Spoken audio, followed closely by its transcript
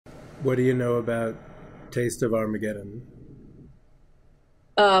What do you know about Taste of Armageddon?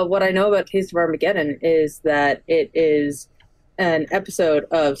 What I know about Taste of Armageddon is that it is an episode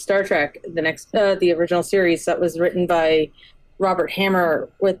of Star Trek, the original series that was written by Robert Hammer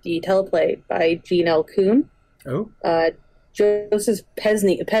with the teleplay by Gene L. Kuhn. Oh, Uh, Joseph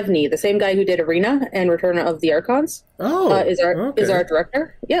Pevney, the same guy who did Arena and Return of the Archons, oh, is our okay,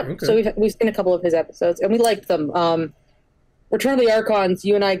 director. Yep. okay. So we've seen a couple of his episodes and we liked them. Return of the Archons,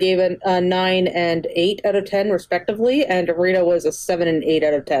 you and I gave it a 9 and 8 out of 10, respectively, and Rita was a 7 and 8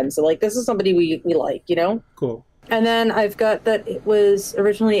 out of 10. So, like, this is somebody we like, you know? Cool. And then I've got that it was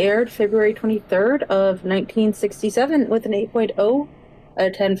originally aired February 23rd of 1967 with an 8.0 out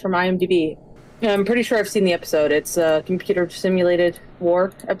of 10 from IMDb. I'm pretty sure I've seen the episode. It's a computer simulated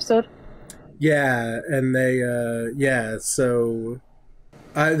war episode. Yeah, and so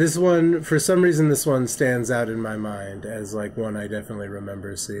this one, for some reason, this one stands out in my mind as like one I definitely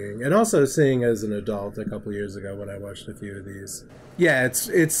remember seeing, and also seeing as an adult a couple years ago when I watched a few of these. Yeah,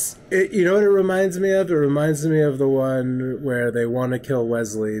 you know what it reminds me of? It reminds me of the one where they want to kill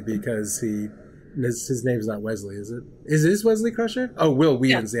Wesley because his name's not Wesley, is it? Is this Wesley Crusher? Oh, Will Yeah.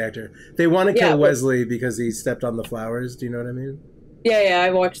 Wheaton's the actor. They want to Yeah. kill Wesley because he stepped on the flowers. Do you know what I mean? Yeah.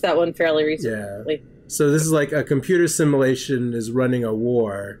 I watched that one fairly Yeah. recently. So this is like a computer simulation is running a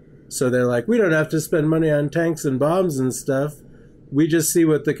war. So they're like, we don't have to spend money on tanks and bombs and stuff. We just see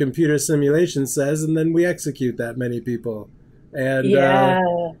what the computer simulation says, and then we execute that many people. And Yeah.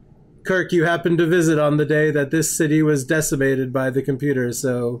 Kirk, you happened to visit on the day that this city was decimated by the computer,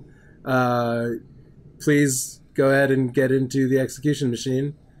 so please go ahead and get into the execution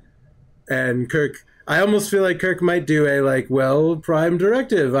machine. And Kirk, I almost feel like Kirk might do a like, well, prime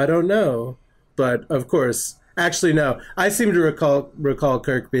directive. I don't know, but of course, actually, no. I seem to recall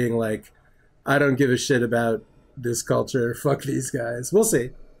Kirk being like, I don't give a shit about this culture. Fuck these guys. We'll see.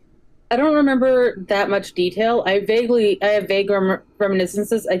 I don't remember that much detail. I have vague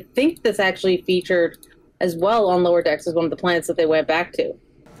reminiscences. I think this actually featured as well on Lower Decks as one of the planets that they went back to.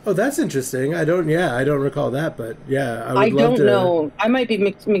 Oh, that's interesting. I don't recall that, but yeah, I I would love don't to. know. I might be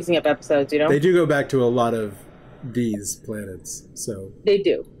mixing up episodes, you know? They do go back to a lot of these planets, so They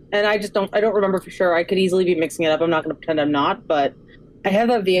do. And I don't remember for sure. I could easily be mixing it up. I'm not going to pretend I'm not, but I have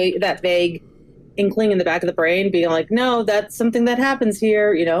that vague inkling in the back of the brain being like, no, that's something that happens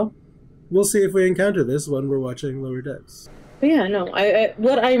here, you know? we'll see if we encounter this when we're watching Lower Decks. But yeah, no. I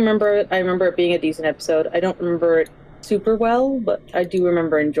remember it being a decent episode. I don't remember it super well, but I do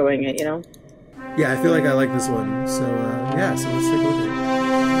remember enjoying it, you know? Yeah, I feel like I like this one. So yeah, so let's take a look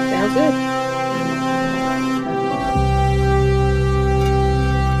at Sounds good. it.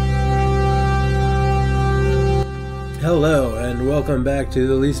 Hello, and welcome back to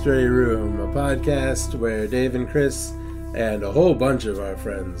the Least Ready Room, a podcast where Dave and Chris and a whole bunch of our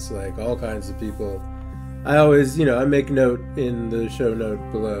friends, like all kinds of people. I always, I make note in the show note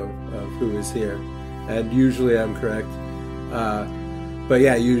below of who is here, and usually I'm correct. But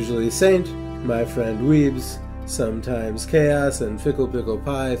yeah, usually Saint, my friend Weebs, sometimes Chaos and Fickle Pickle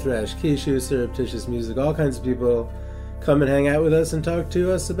Pie, Thrash Kishu, Surreptitious Music, all kinds of people come and hang out with us and talk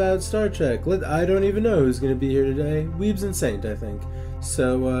to us about Star Trek. I don't even know who's going to be here today. Weebs and Saint, I think.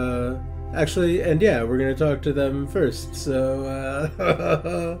 So, actually, and yeah, we're going to talk to them first.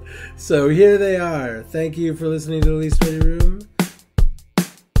 So, so here they are. Thank you for listening to the Least Ready Room.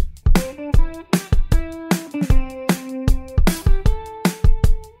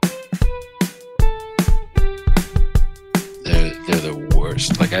 They're the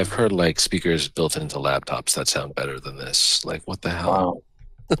worst. Like I've heard like speakers built into laptops that sound better than this. Like what the hell?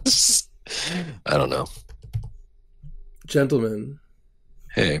 Wow. I don't know. Gentlemen,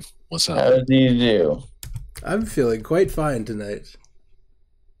 Hey, what's How up? do you do? I'm feeling quite fine tonight.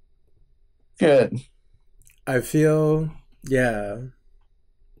 Good. I feel, yeah,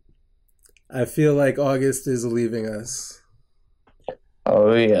 I feel like August is leaving us.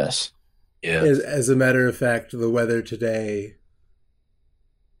 Oh, yes. Yeah. As a matter of fact, the weather today,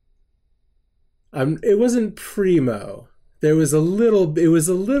 it wasn't primo. It was a little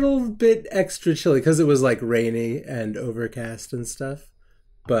bit extra chilly because it was like rainy and overcast and stuff.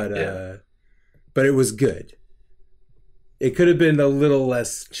 But Yeah. but it was good. It could have been a little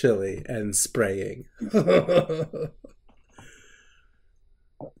less chilly and spraying.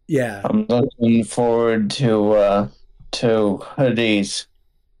 Yeah. I'm looking forward to hoodies.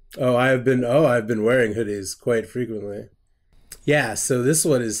 I've been wearing hoodies quite frequently. Yeah, so this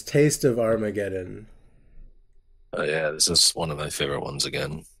one is Taste of Armageddon. Oh yeah, this is one of my favorite ones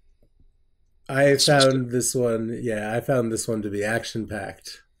again. I This was good. found this one, yeah, I found this one to be action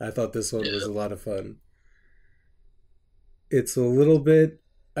packed. I thought this one was Yeah. a lot of fun. It's a little bit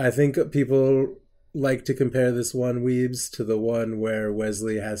I think people like to compare this one, Weebs, to the one where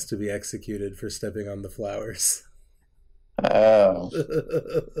Wesley has to be executed for stepping on the flowers. Oh.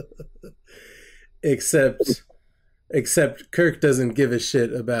 Except Kirk doesn't give a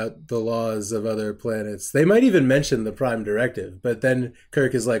shit about the laws of other planets. They might even mention the Prime Directive, but then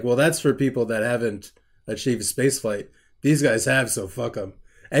Kirk is like, well, that's for people that haven't achieved spaceflight. These guys have, so fuck them.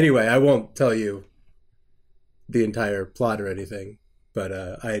 Anyway, I won't tell you the entire plot or anything, but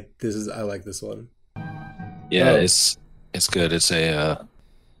I like this one. Yeah, it's good. It's a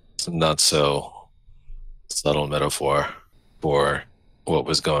not so subtle metaphor for what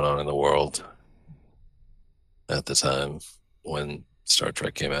was going on in the world at the time when Star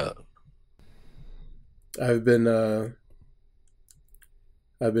Trek came out. I've been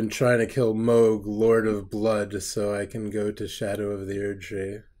trying to kill Moog, Lord of Blood, so I can go to Shadow of the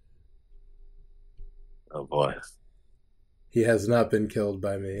Erdtree. Oh boy. He has not been killed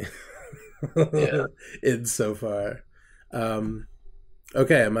by me. Yeah. In so far.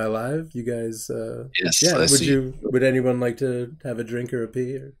 Okay, am I live? You guys Yes. yeah, would anyone like to have a drink or a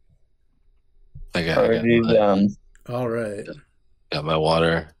pee? Or... I got All right. Got my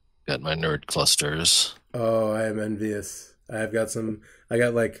water, got my nerd clusters. Oh, I am envious. I got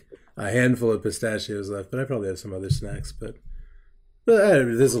like a handful of pistachios left, but I probably have some other snacks, but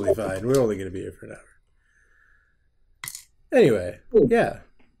this will be fine. We're only going to be here for an hour. Anyway, yeah.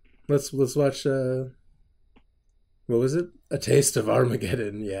 Let's watch what was it? A Taste of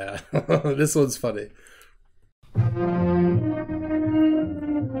Armageddon. Yeah. This one's funny.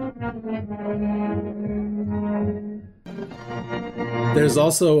 There's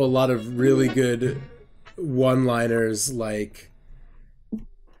also a lot of really good one-liners, like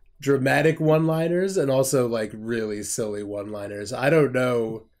dramatic one-liners, and also like really silly one-liners. I don't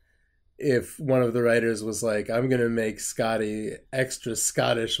know if one of the writers was like, I'm going to make Scotty extra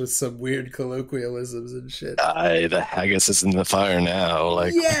Scottish with some weird colloquialisms and shit. The haggis is in the fire now.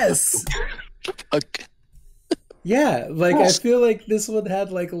 Like, yes! fuck. Yeah, like I feel like this one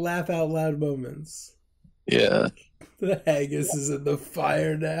had like laugh out loud moments. Yeah. The haggis is in the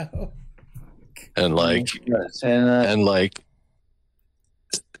fire now. And like,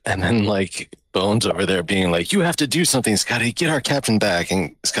 and then like Bones over there being like, you have to do something, Scotty, get our captain back.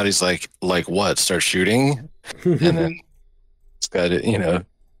 And Scotty's like what? Start shooting? And then Scotty,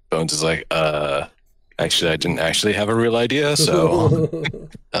 Bones is like, actually, I didn't actually have a real idea, so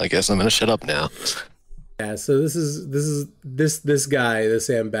I guess I'm gonna shut up now. Yeah, so this guy, this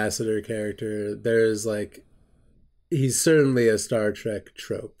ambassador character, there's like, he's certainly a Star Trek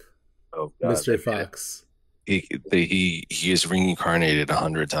trope. Oh, God, Mr. Fox. He is reincarnated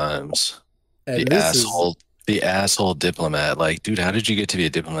 100 times. And the asshole diplomat. Like, dude, how did you get to be a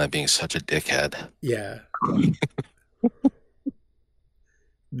diplomat being such a dickhead? Yeah.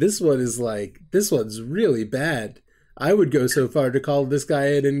 This one's really bad. I would go so far to call this guy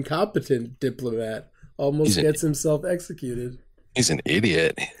an incompetent diplomat. Almost gets himself executed. He's an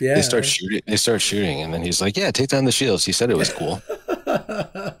idiot. Yeah. They start shooting, and then he's like, yeah, take down the shields. He said it was cool.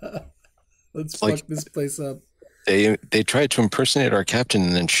 Let's fuck this place up. They tried to impersonate our captain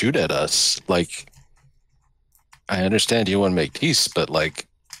and then shoot at us. Like, I understand you want to make peace, but like,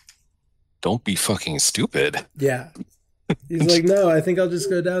 don't be fucking stupid. Yeah. He's like, no, I think I'll just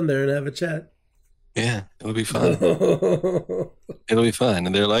go down there and have a chat. Yeah, it'll be fun. It'll be fun.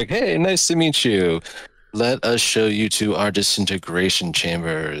 And they're like, hey, nice to meet you. Let us show you to our disintegration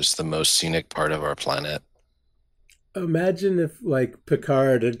chambers, the most scenic part of our planet. Imagine if like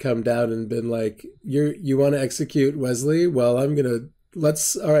Picard had come down and been like, you want to execute Wesley? Well, all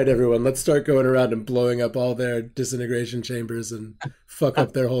right, everyone, let's start going around and blowing up all their disintegration chambers and fuck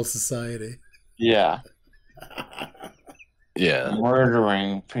up their whole society. Yeah. Yeah.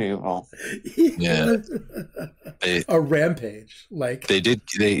 Murdering people. Yeah. A rampage. Like they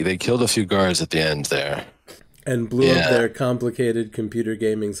killed a few guards at the end there. And blew up their complicated computer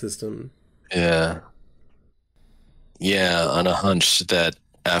gaming system. Yeah. Yeah, on a hunch that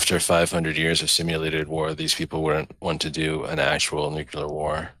after 500 years of simulated war, these people wouldn't want to do an actual nuclear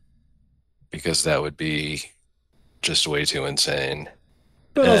war. Because that would be just way too insane.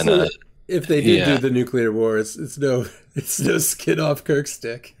 But also, if they did do the nuclear war, it's no skin off Kirk's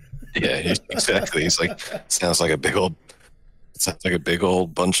dick. Yeah, exactly. He's like, sounds like a big old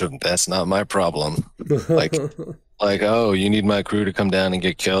bunch of that's not my problem. Like, oh, you need my crew to come down and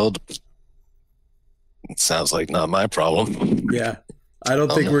get killed? It sounds like not my problem. Yeah, I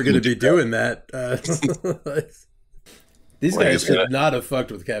don't think we're going to be doing that. These guys should not have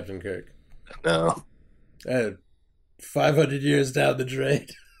fucked with Captain Kirk. No. 500 years down the drain.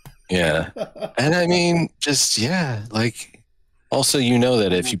 Yeah. And I mean, just, like, Also, you know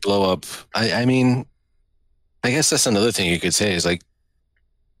that if you blow up, I mean, I guess that's another thing you could say is like,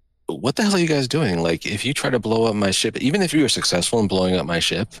 what the hell are you guys doing? Like, if you try to blow up my ship, even if you were successful in blowing up my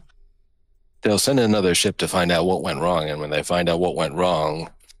ship, they'll send another ship to find out what went wrong. And when they find out what went wrong,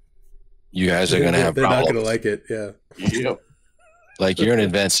 you guys are going to have They're problems. not going to like it. Yeah. Yep. Like, you're an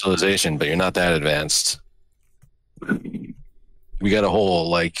advanced civilization, but you're not that advanced. We got a whole,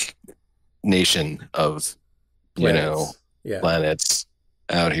 like, nation of, Planets. Yeah. planets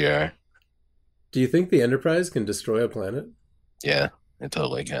out here. Do you think the Enterprise can destroy a planet? Yeah, it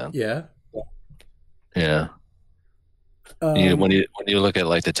totally can. Yeah. Yeah. When you look at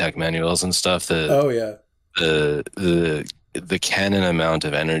like the tech manuals and stuff, the cannon amount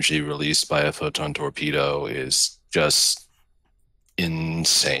of energy released by a photon torpedo is just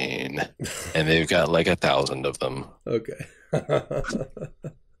insane, and they've got like 1,000 of them. Okay.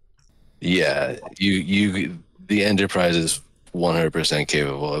 Yeah, the Enterprise is 100%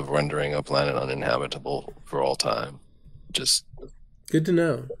 capable of rendering a planet uninhabitable for all time. Just good to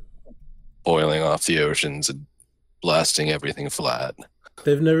know. boiling off the oceans and blasting everything flat.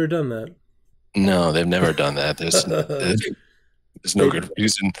 They've never done that. No, they've never done that. There's no good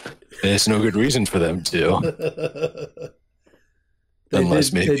reason. There's no good reason for them to. They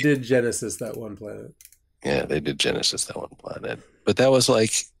did Genesis that one planet. Yeah, they did Genesis that one planet, but that was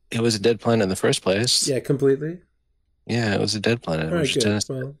like it was a dead planet in the first place. Yeah, completely. Yeah, it was a dead planet. All right, good.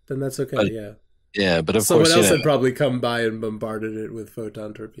 Well, then that's okay. But, yeah. Yeah, but of someone course, else had probably come by and bombarded it with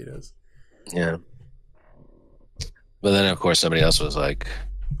photon torpedoes. Yeah. But then, of course, somebody else was like,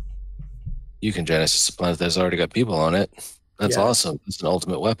 "You can Genesis a planet that's already got people on it. That's awesome. It's an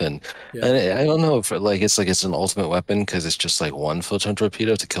ultimate weapon." Yeah. And I don't know if it's an ultimate weapon because it's just like one photon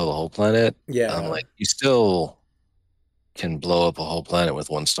torpedo to kill the whole planet. Yeah. I'm like, you still can blow up a whole planet with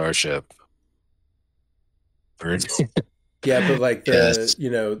one starship. Yeah, but like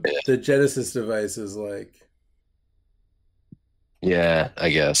the Genesis device is like. Yeah, I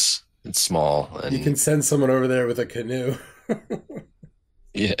guess it's small. And you can send someone over there with a canoe.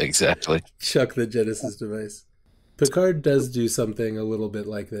 Yeah, exactly. Chuck the Genesis device. Picard does do something a little bit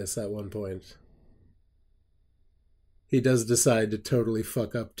like this at one point. He does decide to totally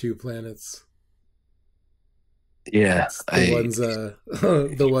fuck up 2 planets. Yeah,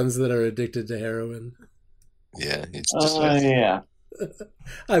 the ones that are addicted to heroin. Yeah, it's just yeah.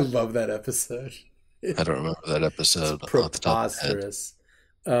 I love that episode. I don't remember that episode. It's preposterous.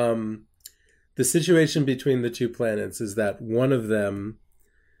 The situation between the 2 planets is that one of them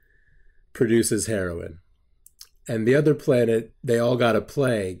produces heroin. And the other planet, they all got a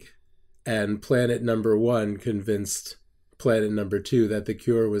plague. And planet number 1 convinced planet number 2 that the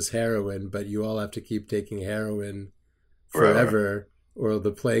cure was heroin, but you all have to keep taking heroin forever or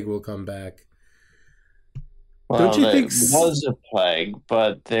the plague will come back. Well, don't you think was a plague,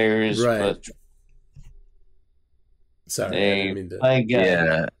 but there's right. Sorry,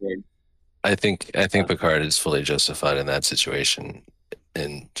 yeah. I think Picard is fully justified in that situation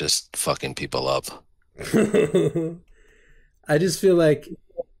and just fucking people up. I just feel like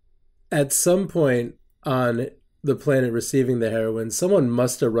at some point on the planet receiving the heroin, someone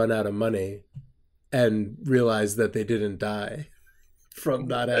must have run out of money and realized that they didn't die from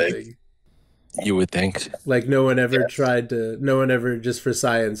not having. You would think. Like no one ever just for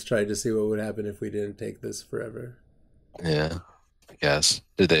science tried to see what would happen if we didn't take this forever. Yeah, I guess.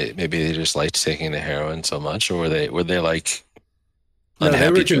 Maybe they just liked taking the heroin so much, or were they like unhappy?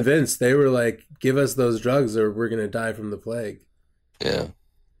 No, they were convinced. They were like, give us those drugs or we're going to die from the plague. Yeah.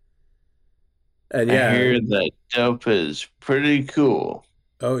 And I hear that dope is pretty cool.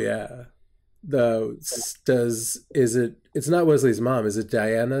 Oh yeah. It's not Wesley's mom. Is it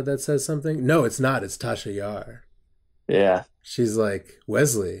Diana that says something? No, it's not. It's Tasha Yar. Yeah. She's like,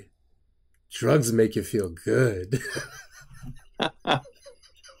 Wesley, drugs make you feel good.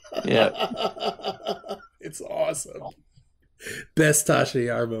 Yeah. It's awesome. Best Tasha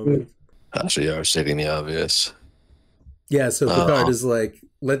Yar moment. Tasha Yar stating the obvious. Yeah, so Picard is like,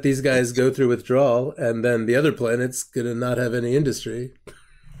 let these guys go through withdrawal, and then the other planet's gonna not have any industry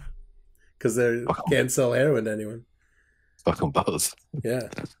because they can't sell heroin to anyone. Fuck them both. Yeah,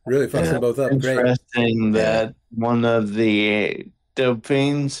 really fucks them both up. Interesting that one of the dope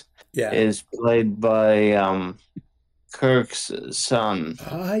fiends is played by Kirk's son.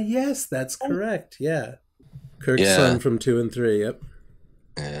 Ah, yes, that's correct. Yeah, Kirk's son from 2 and 3. Yep.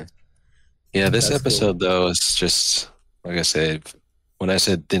 Yeah. This episode though is just like I said. When I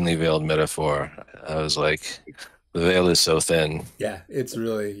said thinly veiled metaphor, I was like, the veil is so thin. Yeah, it's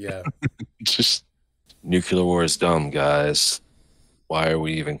really Just nuclear war is dumb, guys. why are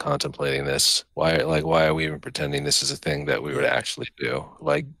we even contemplating this? Why are we even pretending this is a thing that we would actually do?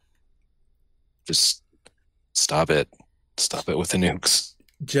 Like, just stop it. Stop it with the nukes.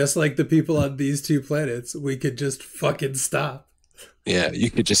 Just like the people on these two planets, we could just fucking stop. Yeah, you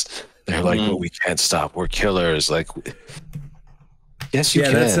could just. They're like, well, we can't stop. We're killers. Like, yes, you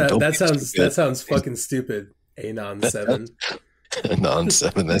can. That sounds fucking stupid. Anon 7. Anon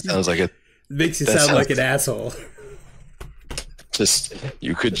 7. That sounds like it. Makes you sound like an asshole.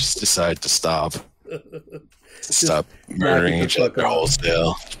 You could just decide to stop. Stop murdering each other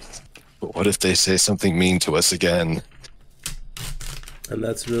wholesale. But what if they say something mean to us again?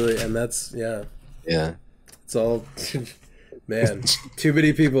 Yeah. Yeah. It's all, man, too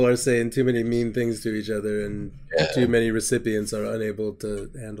many people are saying too many mean things to each other, and too many recipients are unable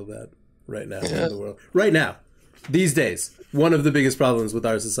to handle that right now in the world. Right now, these days, one of the biggest problems with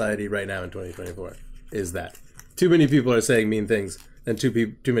our society right now in 2024 is that too many people are saying mean things, and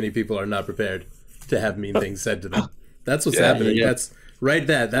too many people are not prepared to have mean things said to them. That's what's happening. Yeah.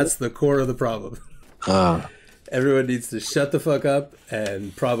 That's the core of the problem. Everyone needs to shut the fuck up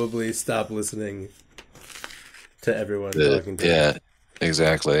and probably stop listening to everyone talking to them.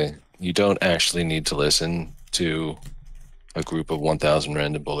 Exactly. You don't actually need to listen to a group of 1,000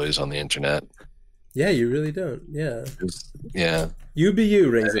 random bullies on the internet. Yeah, you really don't. Yeah. Yeah. You be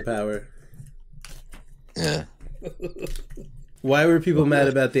you, Rings of Power. Yeah. Why were people mad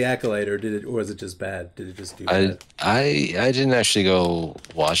about The Acolyte, or was it just bad? Did it just do bad? I didn't actually go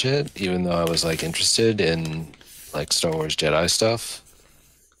watch it, even though I was like interested in like Star Wars Jedi stuff.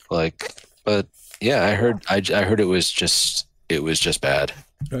 Like, but yeah, I heard it was just bad.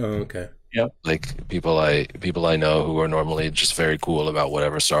 Oh, okay. Yep. Like people I know who are normally just very cool about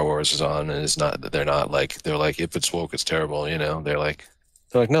whatever Star Wars is on, and they're like, if it's woke, it's terrible, you know. They're like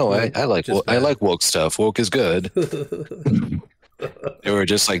no, I like woke stuff. Woke is good. They were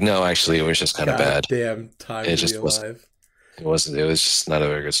just like, no, actually, it was just kind of bad. Damn time to be alive. It was just not a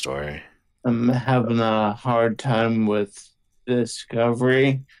very good story. I'm having a hard time with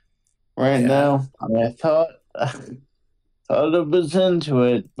Discovery right now. I thought it was into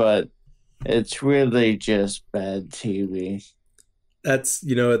it, but it's really just bad TV.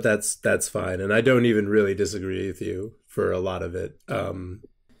 That's fine, and I don't even really disagree with you for a lot of it.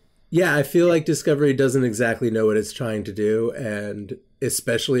 Yeah, I feel like Discovery doesn't exactly know what it's trying to do, and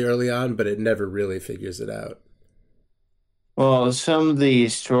especially early on, but it never really figures it out. Well, some of the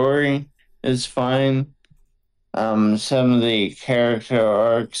story is fine. Some of the character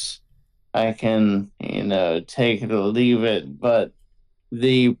arcs, I can, take it or leave it, but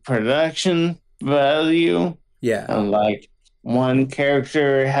the production value, like one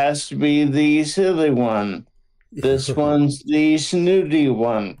character has to be the silly one. This one's the snooty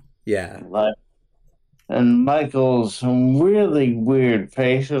one. Yeah. And Michael's really weird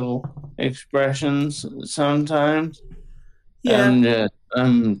facial expressions sometimes. Yeah.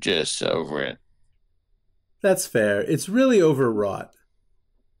 I'm just over it. That's fair. It's really overwrought.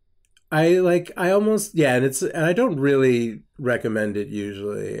 And I don't really recommend it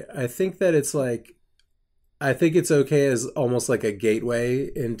usually. I think that it's it's okay as almost like a gateway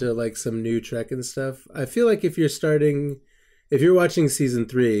into like some new Trek and stuff. I feel like if you're watching season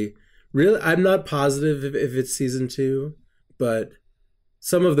 3, really, I'm not positive if it's season 2, but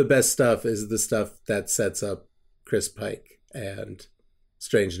some of the best stuff is the stuff that sets up Chris Pike and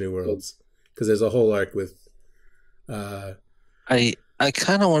Strange New Worlds, because there's a whole arc with. I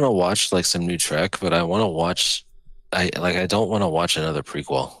kind of want to watch like some new Trek, but I want to watch. I don't want to watch another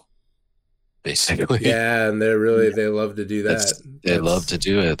prequel. Basically, yeah, and they love to do that. They love to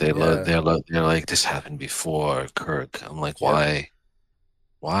do it. They're like, this happened before Kirk. I'm like, why?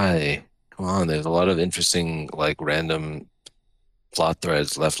 Why? Come on, there's a lot of interesting like random plot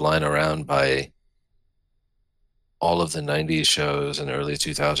threads left lying around by all of the 90s shows and early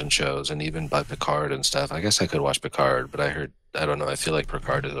 2000 shows, and even by Picard and stuff. I guess I could watch Picard, but I don't know, I feel like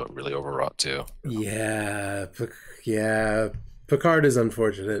Picard is really overwrought too. Yeah, Picard is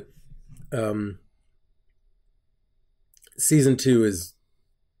unfortunate. Season 2 is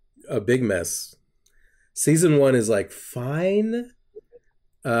a big mess. Season 1 is like fine,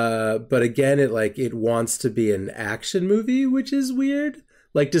 but again, it wants to be an action movie, which is weird.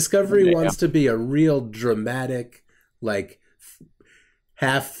 Like Discovery wants to be a real dramatic, like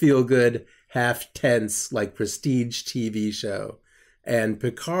half feel good, half tense, like prestige TV show, and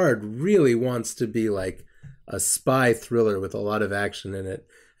Picard really wants to be like a spy thriller with a lot of action in it.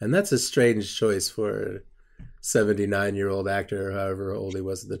 And that's a strange choice for a 79-year-old actor, or however old he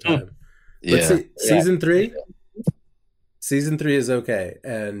was at the time. But season 3? Season 3 is okay.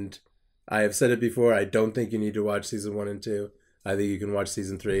 And I have said it before, I don't think you need to watch season 1 and 2. I think you can watch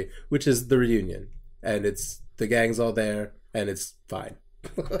season 3, which is the reunion, and it's the gang's all there, and it's fine.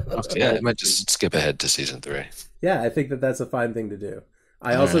 Yeah, I might just skip ahead to season 3. Yeah, I think that's a fine thing to do.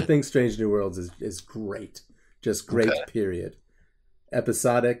 I also think Strange New Worlds is great, just great. Okay. Period.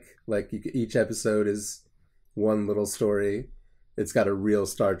 Episodic, like each episode is one little story. It's got a real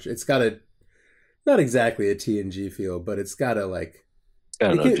it's got a not exactly a TNG feel, but it's got a like. It's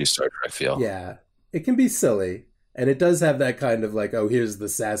got an OG Star Trek feel. Yeah, it can be silly. And it does have that kind of like, oh, here's the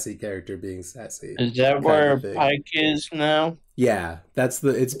sassy character being sassy. Is that where Pike is now? Yeah,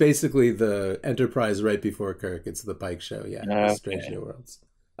 it's basically the Enterprise right before Kirk. It's the Pike show. Yeah, okay. Strange New Worlds.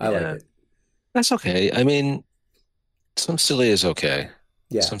 I like it. That's okay. I mean, some silly is okay.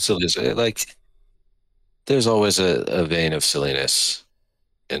 Yeah, some silly is like. There's always a vein of silliness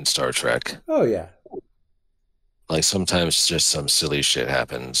in Star Trek. Oh yeah. Like sometimes just some silly shit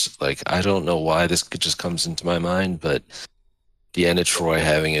happens. Like I don't know why this just comes into my mind, but Deanna Troi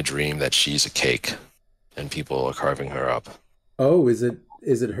having a dream that she's a cake and people are carving her up. Oh, is it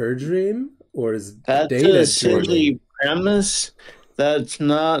her dream or is that's Data a silly premise? That's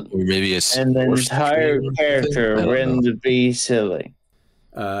not. Or maybe it's an entire character written to be silly.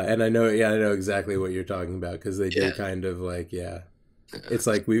 And I know exactly what you're talking about because they do kind of like It's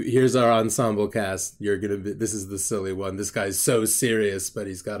like here's our ensemble cast. This is the silly one. This guy's so serious, but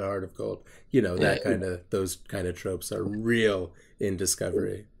he's got a heart of gold. You know, those kind of tropes are real in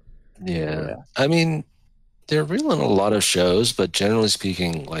Discovery. Yeah. I mean, they're real in a lot of shows, but generally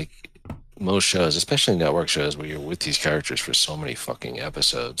speaking, like most shows, especially network shows where you're with these characters for so many fucking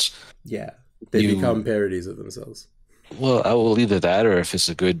episodes. Yeah. They become parodies of themselves. Well, I will either that or if it's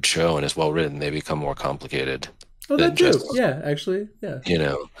a good show and it's well written, they become more complicated. Oh, that too. Yeah, actually, yeah. You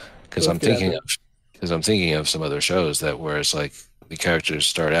know, because I'm thinking of some other shows that where it's like the characters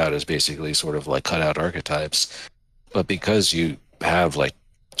start out as basically sort of like cutout archetypes, but because you have like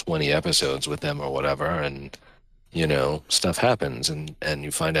 20 episodes with them or whatever, and you know stuff happens, and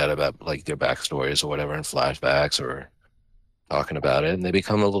you find out about like their backstories or whatever in flashbacks or talking about it, and they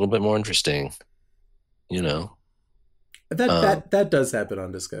become a little bit more interesting. You know. That does happen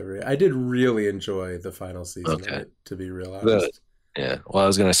on Discovery. I did really enjoy the final season of it, to be real honest. Yeah. Well, I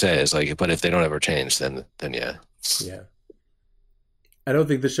was gonna say is like, but if they don't ever change, then yeah. Yeah. I don't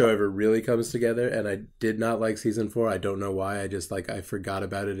think the show ever really comes together, and I did not like season 4. I don't know why. I just I forgot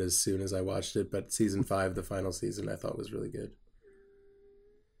about it as soon as I watched it. But season 5, the final season, I thought was really good.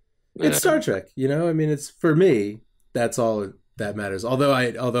 Yeah. It's Star Trek, you know. I mean, it's for me. That's all that matters. Although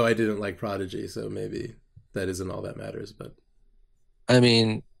I didn't like Prodigy, so maybe. That isn't all that matters, but I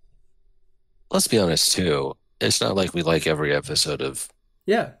mean, let's be honest too. It's not like we like every episode of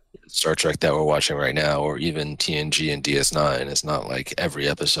Star Trek that we're watching right now, or even TNG and DS9. It's not like every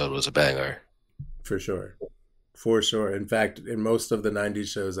episode was a banger. For sure. In fact, in most of the 90s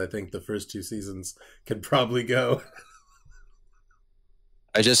shows, I think the first 2 seasons could probably go.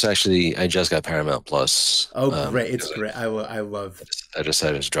 I just got Paramount Plus. Oh, great! It's great. I love. I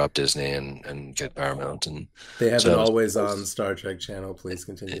decided to drop Disney and get Paramount, and they have an always on Star Trek channel. Please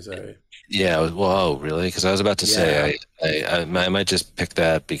continue. Sorry. Yeah. Well, really? Because I was about to say I might just pick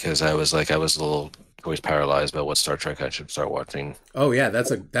that because I was a little always paralyzed about what Star Trek I should start watching. Oh yeah,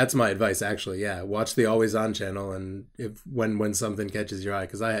 that's my advice actually. Yeah, watch the always on channel, and when something catches your eye,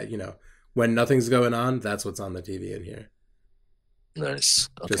 because when nothing's going on, that's what's on the TV in here. Nice.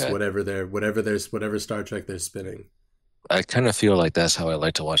 Okay. Just whatever Star Trek they're spinning. I kind of feel like that's how I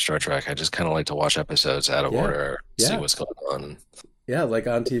like to watch Star Trek. I just kind of like to watch episodes out of order, see what's going on. Yeah, like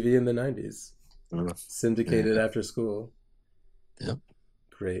on TV in the 90s. Syndicated after school. Yep.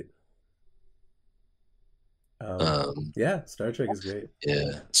 Great. Star Trek is great.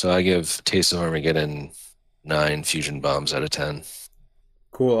 Yeah. So I give Taste of Armageddon 9 fusion bombs out of 10.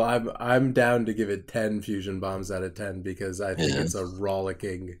 Cool. I'm down to give it 10 fusion bombs out of 10 because I think it's a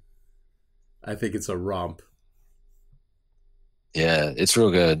rollicking. I think it's a romp. Yeah, it's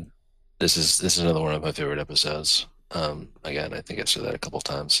real good. This is another one of my favorite episodes. Again, I think I've said that a couple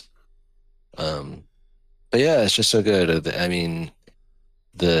times. But yeah, it's just so good. I mean,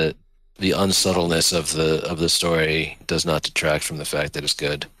 the unsubtleness of the story does not detract from the fact that it's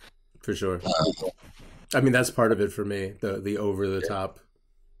good. For sure. I mean, that's part of it for me. The over the top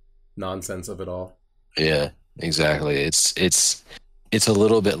nonsense of it all. Yeah, exactly. It's a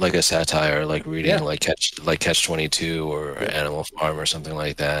little bit like a satire, like reading like Catch 22 or Animal Farm or something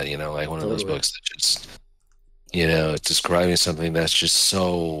like that. You know, like one of those books that just it's describing something that's just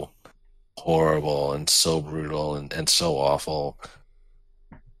so horrible and so brutal and so awful.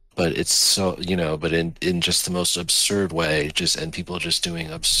 But it's so but in just the most absurd way, and people just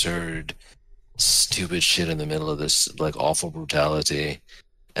doing absurd stupid shit in the middle of this like awful brutality,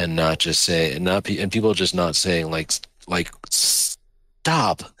 and not just say and people just not saying like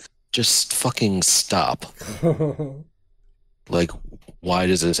stop, just fucking stop. Like, why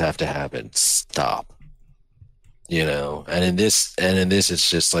does this have to happen? Stop. And in this it's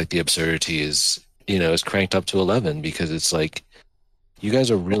just like the absurdity is is cranked up to 11, because it's like, you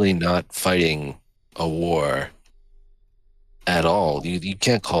guys are really not fighting a war at all. You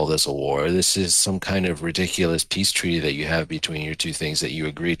can't call this a war. This is some kind of ridiculous peace treaty that you have between your two things, that you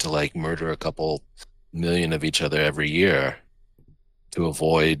agree to like murder a couple million of each other every year to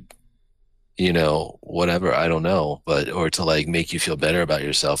avoid whatever, I don't know, or to like make you feel better about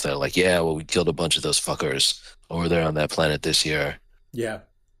yourself, that like, yeah, well, we killed a bunch of those fuckers over there on that planet this year. Yeah.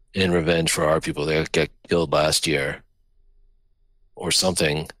 In revenge for our people that got killed last year or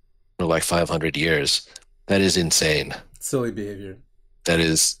something, for like 500 years. That is insane. Silly behavior. That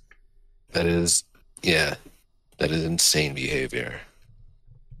is insane behavior.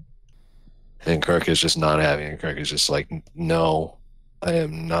 And Kirk is just not having it. Kirk is just like, no, I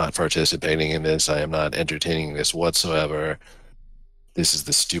am not participating in this. I am not entertaining this whatsoever. This is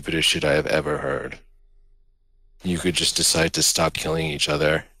the stupidest shit I have ever heard. You could just decide to stop killing each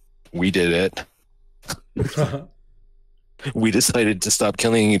other. We did it. We decided to stop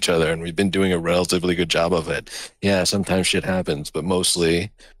killing each other, and we've been doing a relatively good job of it. Yeah, sometimes shit happens, but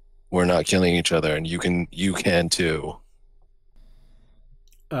mostly we're not killing each other, and you can too.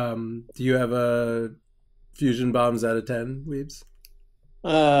 Do you have a fusion bombs out of 10, Weebs?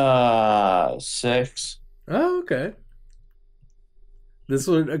 6. Oh, okay. This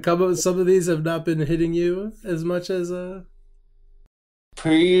one, some of these have not been hitting you as much as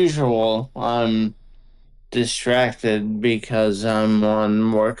Per usual, I'm distracted because I'm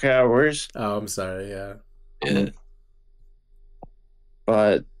on work hours. Oh, I'm sorry. Yeah. Yeah.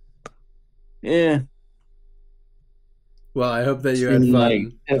 But yeah. Well, I hope that you had fun.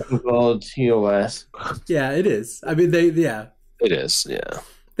 Like typical TOS. Yeah, it is. I mean, It is. Yeah.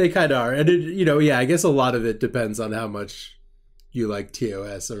 They kind of are, and yeah. I guess a lot of it depends on how much you like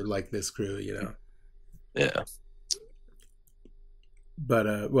TOS or like this crew. Yeah.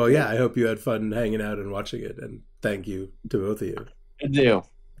 But well, yeah. I hope you had fun hanging out and watching it, and thank you to both of you. I do.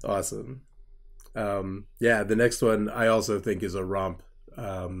 Awesome. Yeah, the next one I also think is a romp.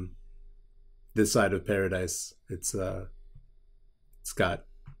 This Side of Paradise. It's got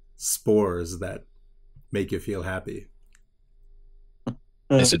spores that make you feel happy.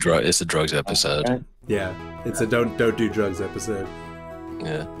 It's a drugs episode. Okay. Yeah, it's a don't do drugs episode.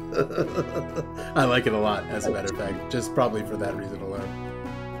 Yeah. I like it a lot, as a matter of fact, just probably for that reason alone.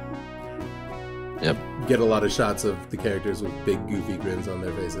 Yep. Get a lot of shots of the characters with big goofy grins on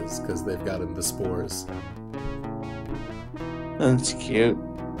their faces because they've gotten the spores. That's cute.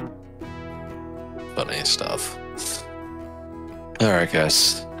 Funny stuff. All right,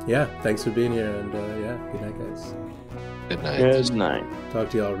 guys. Yeah, thanks for being here, and yeah, good night, guys. Good night. Good night.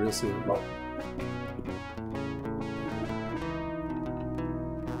 Talk to y'all real soon.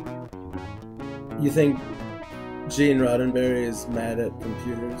 You think Gene Roddenberry is mad at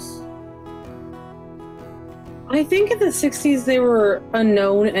computers? I think in the 60s they were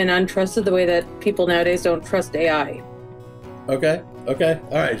unknown and untrusted the way that people nowadays don't trust AI. Okay.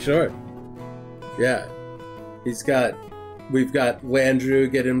 Alright, sure. Yeah. We've got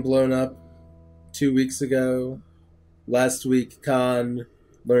Landrew getting blown up 2 weeks ago. Last week, Khan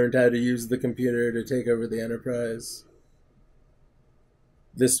learned how to use the computer to take over the Enterprise.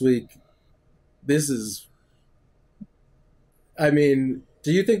 This week, I mean,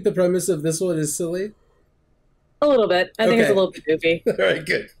 do you think the premise of this one is silly? A little bit. I think it's a little bit goofy. All right,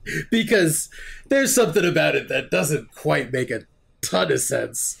 good. Because there's something about it that doesn't quite make a ton of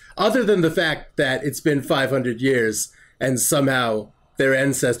sense, other than the fact that it's been 500 years and somehow their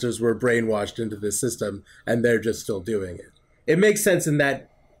ancestors were brainwashed into this system and they're just still doing it. It makes sense in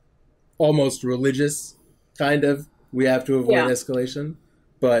that almost religious kind of, we have to avoid escalation,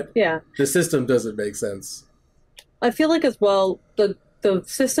 but the system doesn't make sense. I feel like as well, the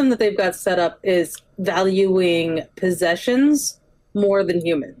system that they've got set up is valuing possessions more than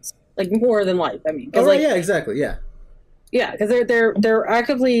humans, like more than life. I mean, yeah, exactly, yeah. Yeah, because they're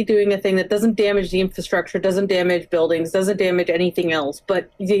actively doing a thing that doesn't damage the infrastructure, doesn't damage buildings, doesn't damage anything else,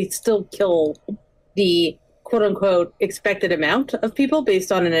 but they still kill the quote unquote expected amount of people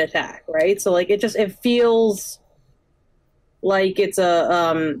based on an attack, right? So like it feels like it's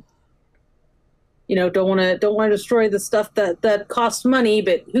a don't want to destroy the stuff that costs money,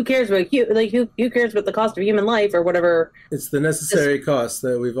 but who cares about who cares about the cost of human life or whatever? It's the necessary cost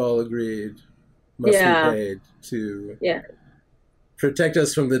that we've all agreed must be paid to protect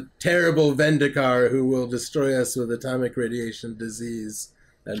us from the terrible Vendikar who will destroy us with atomic radiation, disease,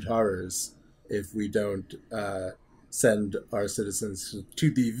 and horrors if we don't send our citizens to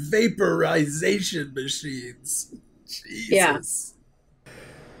the vaporization machines. Jesus. Yeah.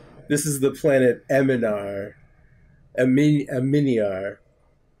 This is the planet Eminar. Aminiar.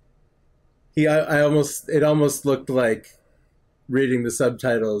 It almost looked like reading the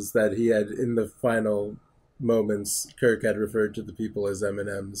subtitles that he had in the final moments. Kirk had referred to the people as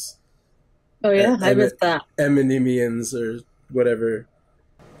M&Ms. Oh yeah, I missed that. Eminimians or whatever.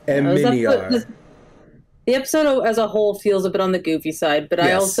 Aminiar. The episode as a whole feels a bit on the goofy side, but yes.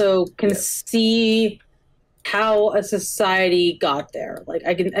 I also can see how a society got there. Like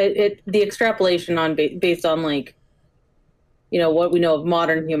the extrapolation based on like, you know, what we know of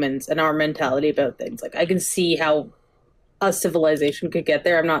modern humans and our mentality about things. Like I can see how a civilization could get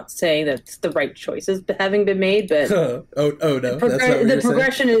there. I'm not saying that's the right choices having been made, but no, the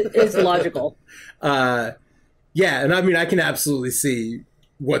progression is logical. Yeah, and I mean, I can absolutely see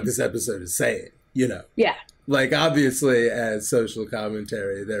what this episode is saying. You know, yeah, like obviously as social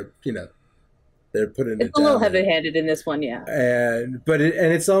commentary, they're putting it. It's a little heavy-handed in this one, yeah. But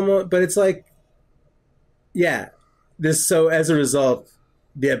it's like, yeah, this. So as a result,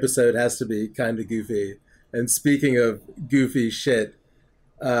 the episode has to be kind of goofy. And speaking of goofy shit,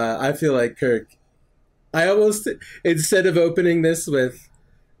 I feel like Kirk. I almost, instead of opening this with,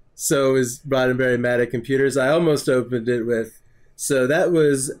 "So is Roddenberry mad at computers?" I almost opened it with, "So that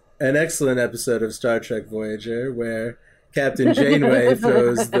was an excellent episode of Star Trek Voyager where Captain Janeway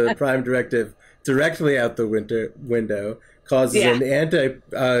throws the Prime Directive directly out the window, causes an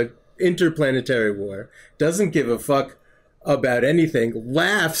interplanetary war, doesn't give a fuck about anything,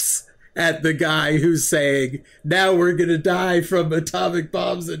 laughs at the guy who's saying, now we're going to die from atomic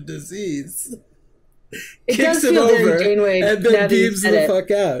bombs and disease, kicks him over, and then beams the fuck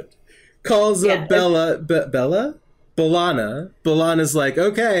out, calls up B'Elanna. B'Elanna's like,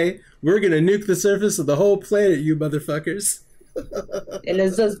 okay, we're going to nuke the surface of the whole planet, you motherfuckers. And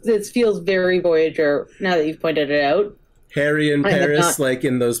it feels very Voyager, now that you've pointed it out. Harry and Paris, like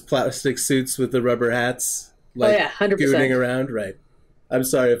in those plastic suits with the rubber hats, like 100%. gooning around, right? I'm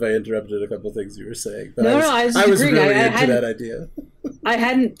sorry if I interrupted a couple things you were saying. But I was really into that idea. I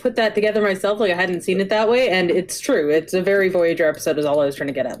hadn't put that together myself. Like, I hadn't seen it that way, and it's true. It's a very Voyager episode is all I was trying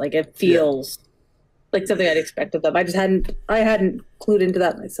to get at. Like, it feels like something I'd expect of them. I hadn't clued into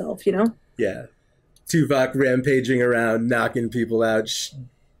that myself, you know? Yeah. Tuvok rampaging around, knocking people out,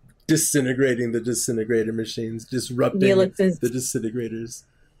 disintegrating the disintegrator machines, disrupting the disintegrators.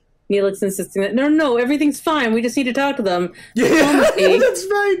 Neelix insisting that, no, everything's fine. We just need to talk to them. Yeah, that's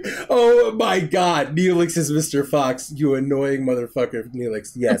right. Oh, my God. Neelix is Mr. Fox, you annoying motherfucker.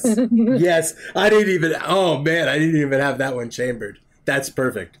 Neelix, yes. Yes. I didn't even have that one chambered. That's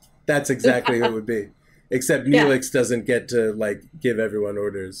perfect. That's exactly what it would be. Except Neelix doesn't get to, like, give everyone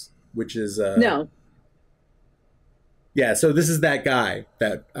orders, which is... No. Yeah, so this is that guy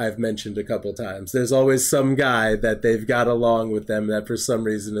that I've mentioned a couple times. There's always some guy that they've got along with them that for some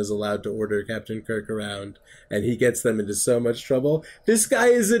reason is allowed to order Captain Kirk around, and he gets them into so much trouble. This guy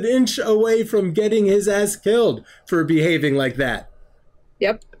is an inch away from getting his ass killed for behaving like that.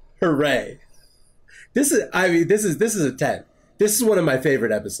 Yep. Hooray. This is a 10. This is one of my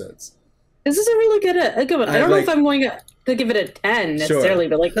favorite episodes. This is a really good one. I don't know if I'm going to give it a 10 necessarily,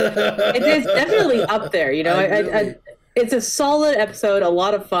 but like it's definitely up there, you know. It's a solid episode, a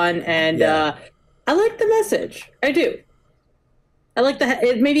lot of fun, and I like the message. I do. I like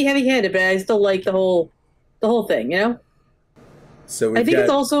it may be heavy-handed, but I still like the whole thing, you know? So I think it's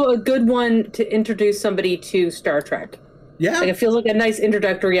also a good one to introduce somebody to Star Trek. Yeah. Like, it feels like a nice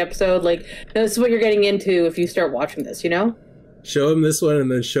introductory episode. Like, this is what you're getting into if you start watching this, you know? Show him this one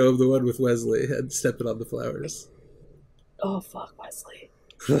and then show him the one with Wesley and Stepping on the Flowers. Oh, fuck Wesley.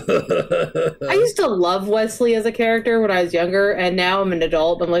 I used to love Wesley as a character when I was younger, and now I'm an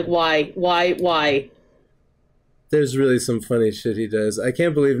adult. I'm like, why? There's really some funny shit he does. I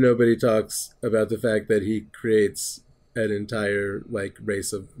can't believe nobody talks about the fact that he creates an entire, like,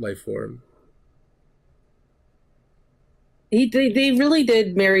 race of life form. They really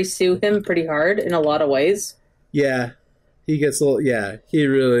did Mary Sue him pretty hard in a lot of ways. Yeah. He gets a little, he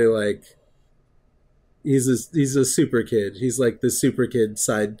really, like... He's a super kid. He's like the super kid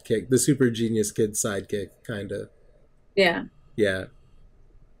sidekick, the super genius kid sidekick, kind of. Yeah. Yeah.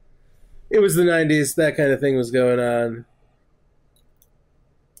 It was the 90s. That kind of thing was going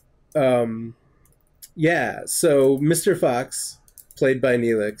on. Yeah. So Mr. Fox, played by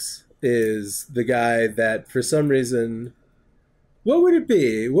Neelix, is the guy that for some reason What would it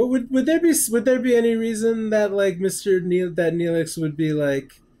be? What would there be any reason that like that Neelix would be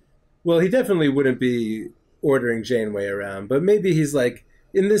like? Well, he definitely wouldn't be ordering Janeway around, but maybe he's like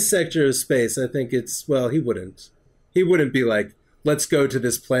in this sector of space. I think it's well, he wouldn't. He wouldn't be like, let's go to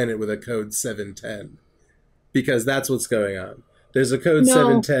this planet with a code 710, because that's what's going on. There's a code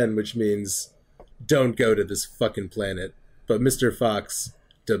 710, which means don't go to this fucking planet. But Mr. Fox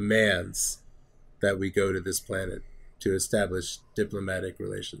demands that we go to this planet to establish diplomatic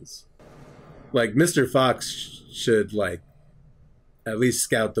relations. Like, Mr. Fox should, like, at least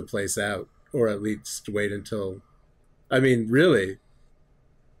scout the place out, or at least wait until... I mean, really,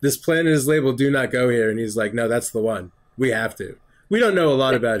 this planet is labeled Do Not Go Here, and he's like, no, that's the one. We have to. We don't know a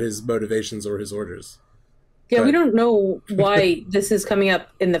lot about his motivations or his orders. Yeah, but we don't know why this is coming up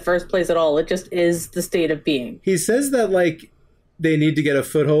in the first place at all. It just is the state of being. He says that, like, they need to get a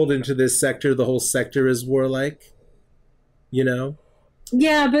foothold into this sector. The whole sector is warlike. You know?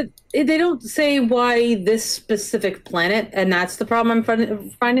 Yeah, but they don't say why this specific planet, and that's the problem I'm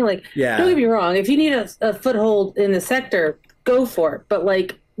finding. Like, don't get me wrong. If you need a foothold in the sector, go for it. But,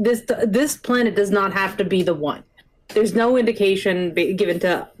 like, this planet does not have to be the one. There's no indication given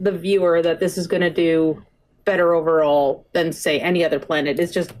to the viewer that this is going to do better overall than, say, any other planet.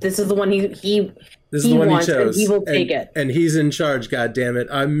 It's just, this is the one he wants, and he will take it. And he's in charge, goddammit.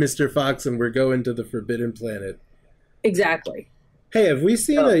 I'm Mr. Fox, and we're going to the Forbidden Planet. Exactly. Hey, have we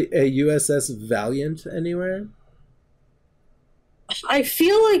seen a USS Valiant anywhere? I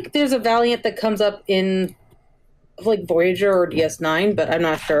feel like there's a Valiant that comes up in, like, Voyager or DS9, but I'm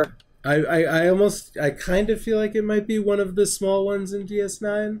not sure. I kind of feel like it might be one of the small ones in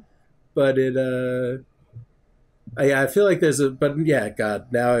DS9, but I feel like there's but yeah,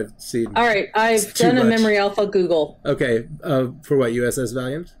 God, now I've seen. All right, I've done a memory alpha Google. Okay, for what, USS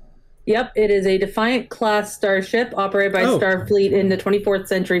Valiant? Yep, it is a Defiant class starship operated by Starfleet in the 24th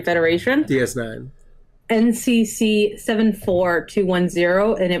Century Federation. DS9. NCC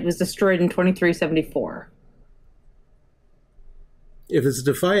 74210, and it was destroyed in 2374. If it's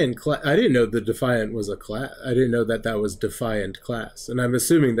Defiant class, I didn't know the Defiant was a class. I didn't know that was Defiant class, and I'm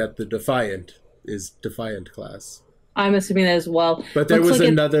assuming that the Defiant is Defiant class. I'm assuming that as well. But there was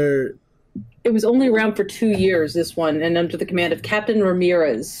another... It was only around for 2 years, this one, and under the command of Captain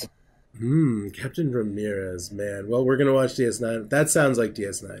Ramirez. Captain Ramirez, man. Well, we're going to watch DS9. That sounds like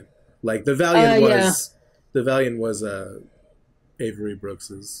DS9. Like, the Valiant was... Yeah. The Valiant was Avery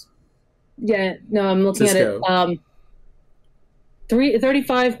Brooks's. Yeah, no, I'm looking Cisco. At it.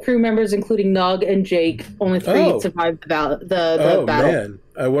 35 crew members, including Nog and Jake. Only 3 survived the battle. Man.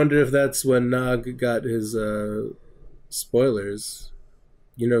 I wonder if that's when Nog got his spoilers.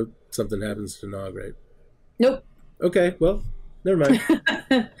 You know something happens to Nog, right? Nope. Okay, well, never mind.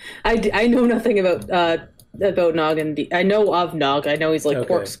 I know nothing about Nog, and I know of Nog. I know he's like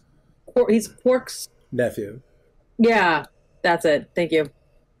he's Quark's nephew. Yeah, that's it. Thank you.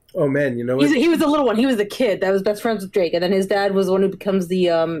 Oh man, you know what? He was the little one. He was the kid that was best friends with Jake, and then his dad was the one who becomes the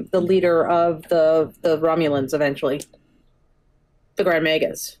leader of the Romulans eventually. The Grand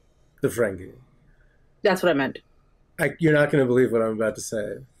Magus. The Ferengi. That's what I meant. You're not going to believe what I'm about to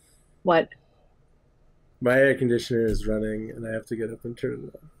say. What? My air conditioner is running, and I have to get up and turn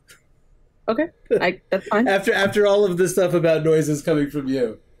it on. Okay, that's fine. After all of this stuff about noises coming from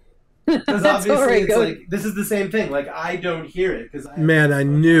you. Because obviously it's like, this is the same thing. Like, I don't hear it. Man, I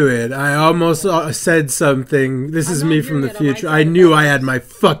knew it. I almost said something. This is me from the future. I knew I had my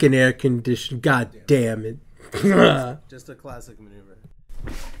fucking air conditioner. God damn it. Just a classic maneuver.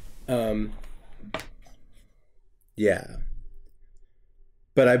 Yeah.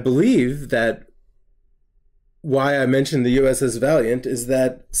 But I believe that why I mentioned the USS Valiant is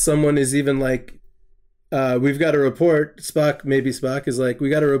that someone is even like, we've got a report, Spock is like, we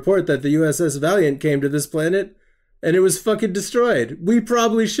got a report that the USS Valiant came to this planet and it was fucking destroyed. We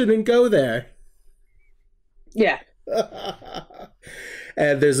probably shouldn't go there. Yeah.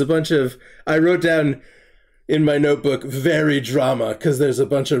 And there's a bunch of, I wrote down in my notebook, very drama, because there's a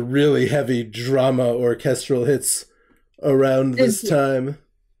bunch of really heavy drama orchestral hits around this time.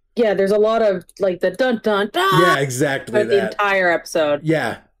 Yeah, there's a lot of, like, the dun-dun-dun. Yeah, exactly. The entire episode.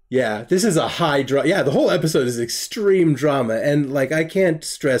 Yeah. Yeah, this is a high drama. Yeah, the whole episode is extreme drama. And, like, I can't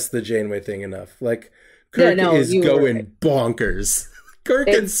stress the Janeway thing enough. Like, Kirk is going bonkers. Kirk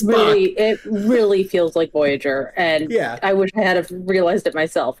and Spock. It really feels like Voyager. And I wish I had realized it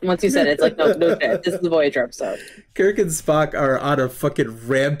myself. Once you said it, it's like, no shit. This is the Voyager episode. Kirk and Spock are on a fucking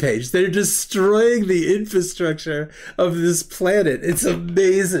rampage. They're destroying the infrastructure of this planet. It's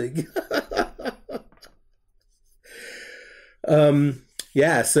amazing.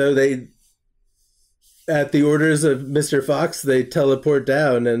 Yeah, so they... at the orders of Mr. Fox, they teleport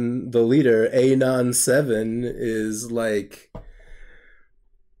down, and the leader, Anon 7, is like,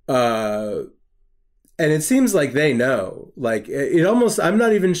 and it seems like they know. Like, it almost, I'm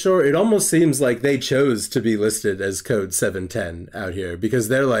not even sure, it almost seems like they chose to be listed as code 710 out here, because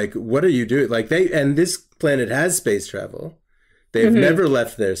they're like, what are you doing? Like, and this planet has space travel. They've never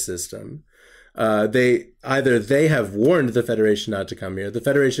left their system. They have warned the Federation not to come here. The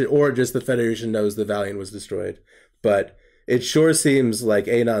Federation, or just the Federation, knows the Valiant was destroyed. But it sure seems like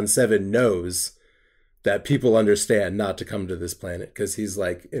Anon 7 knows that people understand not to come to this planet, because he's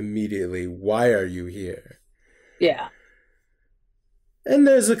like, immediately, why are you here? Yeah. And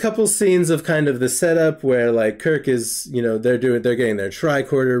there's a couple scenes of kind of the setup where, like, Kirk is, they're getting their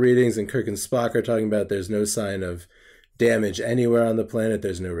tricorder readings, and Kirk and Spock are talking about there's no sign of damage anywhere on the planet.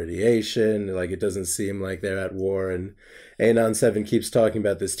 There's no radiation. Like, it doesn't seem like they're at war. And Anon 7 keeps talking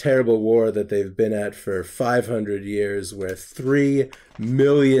about this terrible war that they've been at for 500 years, where 3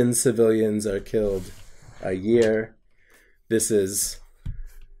 million civilians are killed a year. This is,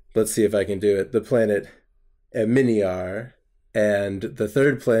 let's see if I can do it, the planet Eminiar, and the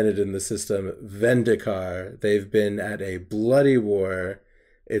third planet in the system, Vendikar. They've been at a bloody war.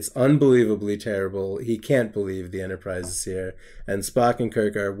 It's unbelievably terrible. He can't believe the Enterprise is here. And Spock and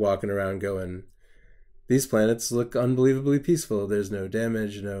Kirk are walking around going, these planets look unbelievably peaceful. There's no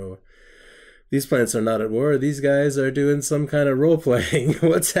damage, these planets are not at war. These guys are doing some kind of role-playing.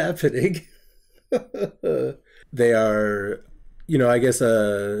 What's happening? They are, I guess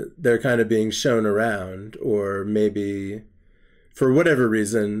they're kind of being shown around, or maybe for whatever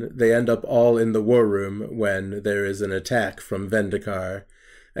reason, they end up all in the war room when there is an attack from Vendikar.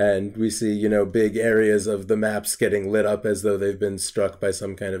 And we see, big areas of the maps getting lit up as though they've been struck by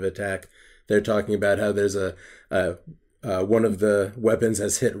some kind of attack. They're talking about how there's one of the weapons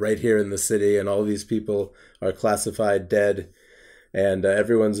has hit right here in the city, and all these people are classified dead. And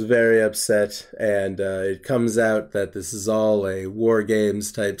everyone's very upset, and it comes out that this is all a war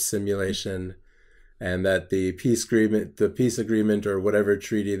games type simulation, and that the peace agreement or whatever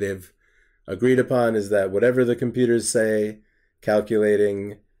treaty they've agreed upon is that whatever the computers say,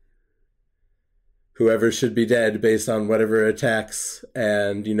 calculating whoever should be dead based on whatever attacks,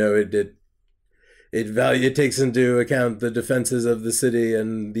 and it takes into account the defenses of the city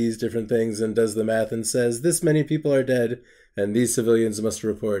and these different things, and does the math and says this many people are dead, and these civilians must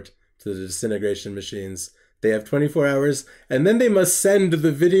report to the disintegration machines. They have 24 hours, and then they must send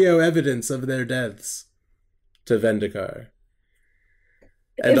the video evidence of their deaths to Vendikar.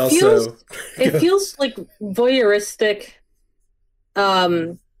 And it feels like voyeuristic.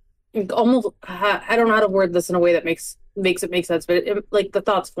 Almost, I don't know how to word this in a way that makes it make sense, but like the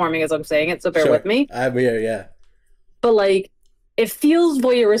thoughts forming as I'm saying it, so bear with me. I'm here, yeah. But like, it feels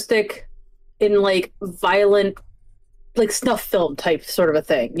voyeuristic in like violent, like snuff film type sort of a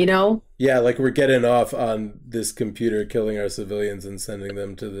thing, Yeah, like we're getting off on this computer killing our civilians and sending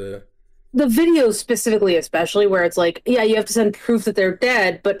them to the video specifically, especially where it's like, yeah, you have to send proof that they're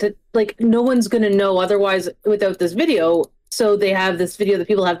dead, but no one's gonna know otherwise without this video. So they have this video that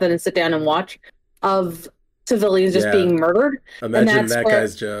people have to then sit down and watch of civilians just being murdered. Imagine that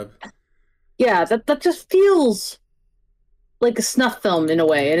guy's job. Yeah, that just feels like a snuff film in a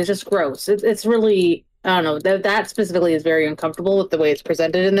way, and it's just gross. It's really, I don't know, that specifically is very uncomfortable with the way it's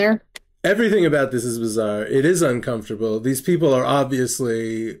presented in there. Everything about this is bizarre. It is uncomfortable. These people are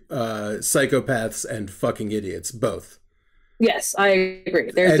obviously psychopaths and fucking idiots, both. Yes, I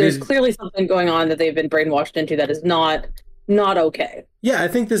agree. There's clearly something going on that they've been brainwashed into that is not okay. Yeah, I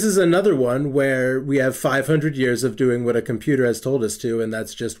think this is another one where we have 500 years of doing what a computer has told us to, and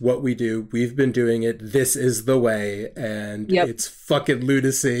that's just what we do. We've been doing it. This is the way, and It's fucking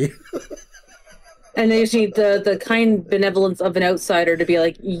lunacy. And they just need the kind benevolence of an outsider to be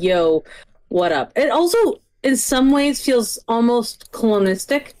like, yo, what up? It also, in some ways, feels almost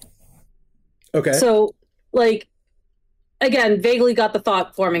colonistic. Okay. So, like, again, vaguely got the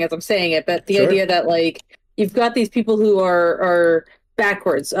thought forming as I'm saying it, but the idea that, like, you've got these people who are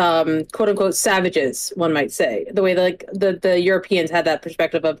backwards, quote unquote savages, one might say, the way that, like, the Europeans had that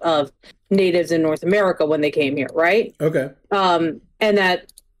perspective of natives in North America when they came here, right? Okay. And that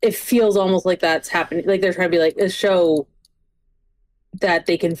it feels almost like that's happening, like they're trying to be like a show that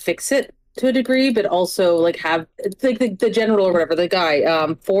they can fix it to a degree, but also like have like the general or whatever, the guy,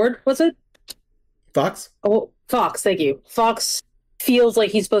 Ford, was it? Fox? Oh, Fox, thank you. Fox feels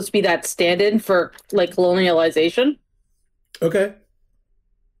like he's supposed to be that stand-in for like colonialization. Okay.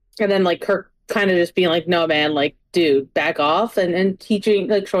 And then like Kirk kind of just being like, no man, like dude, back off, and teaching,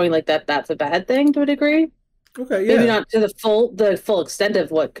 like showing like that's a bad thing to a degree. Okay, yeah. Maybe not to the full extent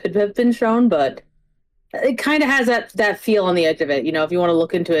of what could have been shown, but It kind of has that feel on the edge of it, you know, if you want to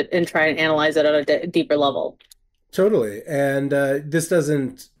look into it and try and analyze it on a deeper level. Totally. And this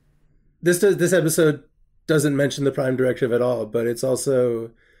episode doesn't mention the Prime Directive at all, but it's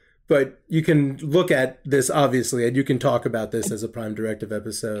also, but you can look at this obviously, and you can talk about this as a Prime Directive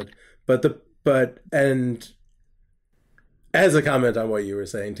episode. And as a comment on what you were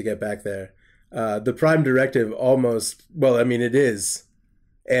saying, to get back there, the Prime Directive almost, well, I mean, it is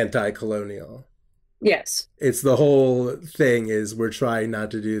anti-colonial. Yes. It's the whole thing is we're trying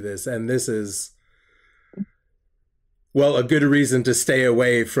not to do this. And this is, well, a good reason to stay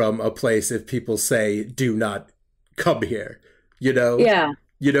away from a place if people say, do not come here, you know? Yeah.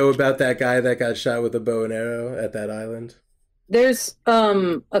 You know about that guy that got shot with a bow and arrow at that island? There's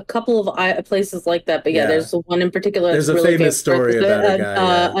a couple of places like that, but yeah, there's one in particular. There's a really famous story about a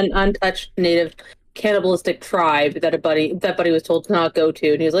guy. An untouched native cannibalistic tribe that buddy was told to not go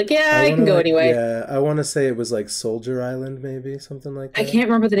to, and he was like, I can go anyway. Yeah, I want to say it was like Soldier Island, maybe something like that. I can't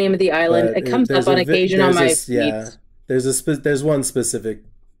remember the name of the island. It comes up on occasion on my feed. There's one specific,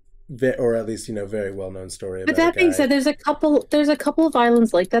 or at least very well known story. But that being said, there's a couple of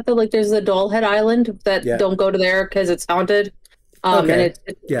islands like that though. Like there's the Dollhead Island that don't go to there because it's haunted. And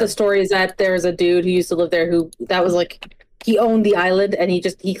the story is that there's a dude who used to live there that was like. He owned the island, and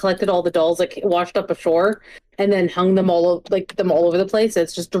he collected all the dolls, like washed up ashore, and then hung them all over the place.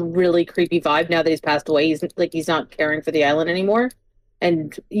 It's just a really creepy vibe. Now that he's passed away, he's not caring for the island anymore,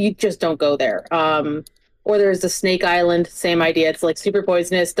 and you just don't go there. Or there's the Snake Island, same idea. It's like super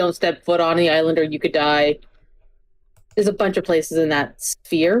poisonous. Don't step foot on the island, or you could die. There's a bunch of places in that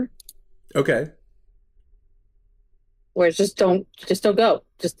sphere. Okay. Where it's just don't go.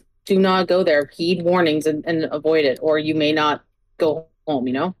 Just do not go there. Heed warnings and avoid it, or you may not go home,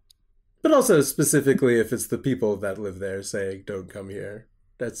 you know? But also specifically if it's the people that live there saying, don't come here.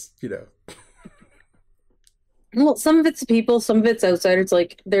 That's, Well, some of it's people, some of it's outsiders.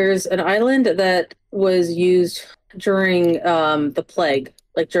 Like, there's an island that was used during the plague,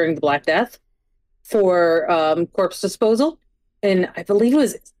 like during the Black Death, for corpse disposal. And I believe it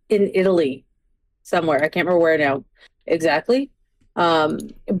was in Italy somewhere. I can't remember where now exactly.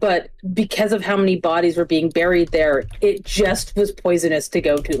 But because of how many bodies were being buried there, it just was poisonous to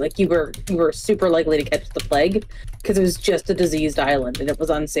go to. Like you were super likely to catch the plague because it was just a diseased island and it was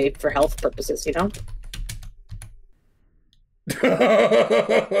unsafe for health purposes, you know?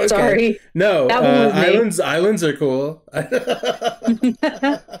 Okay. Sorry. No, islands are cool.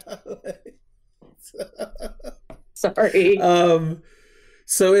 Sorry.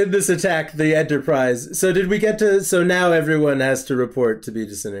 So in this attack, the Enterprise. So did we get to? So now everyone has to report to be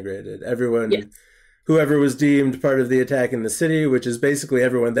disintegrated. Everyone, yes. Whoever was deemed part of the attack in the city, which is basically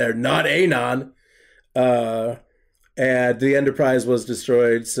everyone there, not Anon. And the Enterprise was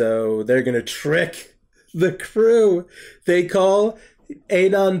destroyed. So they're gonna trick the crew.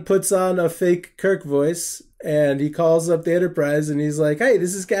 Anon puts on a fake Kirk voice. And he calls up the Enterprise and he's like, hey,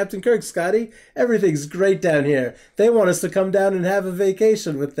 this is Captain Kirk, Scotty. Everything's great down here. They want us to come down and have a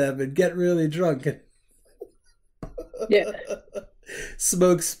vacation with them and get really drunk. Yeah.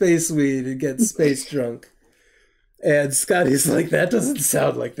 Smoke space weed and get space drunk. And Scotty's like, that doesn't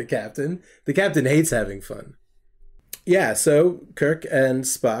sound like the captain. The captain hates having fun. Yeah, so Kirk and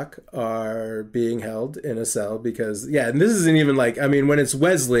Spock are being held in a cell because, and this isn't even like, I mean, when it's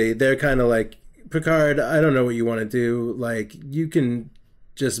Wesley, they're kind of like, Picard, I don't know what you want to do. Like, you can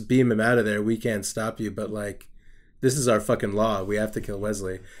just beam him out of there. We can't stop you. But, like, this is our fucking law. We have to kill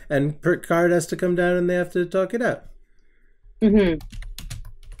Wesley. And Picard has to come down and they have to talk it out. Mm-hmm.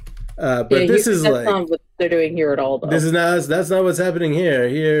 But this is that's not what they're doing here at all, though. That's not what's happening here.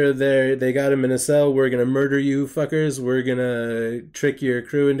 Here, they got him in a cell. We're going to murder you fuckers. We're going to trick your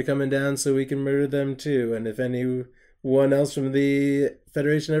crew into coming down so we can murder them, too. And if anyone else from the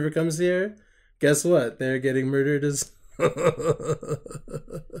Federation ever comes here... Guess what? They're getting murdered as.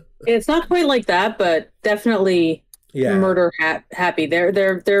 It's not quite like that, but definitely murder happy.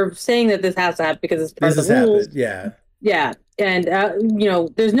 They're saying that this has to happen because it's part of the rules. Yeah, and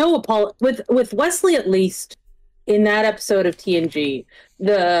there's no with Wesley, at least in that episode of TNG.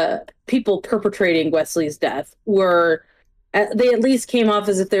 The people perpetrating Wesley's death were. They at least came off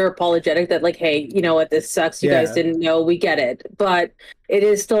as if they were apologetic that, like, hey, you know what, this sucks. You guys didn't know. We get it. But it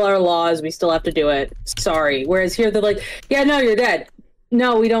is still our laws. We still have to do it. Sorry. Whereas here they're like, yeah, no, you're dead.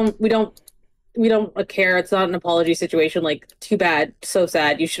 No, we don't care. It's not an apology situation. Like, too bad. So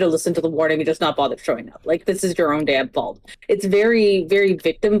sad. You should have listened to the warning and just not bothered showing up. Like, this is your own damn fault. It's very, very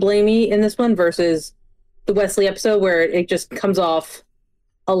victim blamey in this one versus the Wesley episode where it just comes off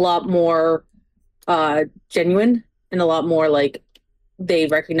a lot more genuine. And a lot more like they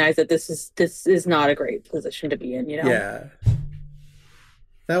recognize that this is not a great position to be in, you know? Yeah.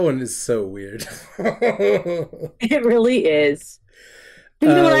 That one is so weird. It really is. You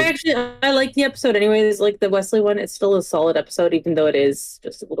know what? I like the episode anyways. Like the Wesley one, it's still a solid episode, even though it is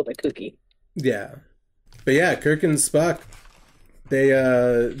just a little bit kooky. Yeah. But yeah, Kirk and Spock,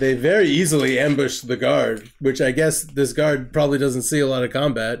 they very easily ambush the guard, which I guess this guard probably doesn't see a lot of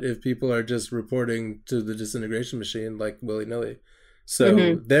combat if people are just reporting to the disintegration machine like willy-nilly.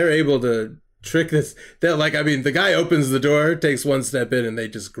 So they're able to trick this. They're like, I mean, the guy opens the door, takes one step in, and they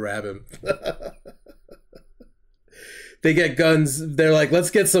just grab him. They get guns. They're like,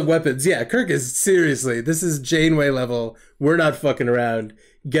 let's get some weapons. Yeah, Kirk is seriously, this is Janeway level. We're not fucking around.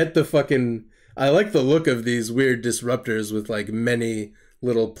 Get the fucking... I like the look of these weird disruptors with like many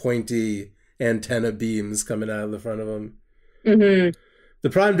little pointy antenna beams coming out of the front of them. The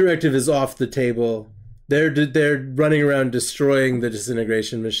Prime Directive is off the table. They're running around destroying the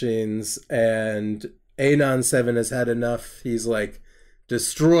disintegration machines, and Anon 7 has had enough. He's like,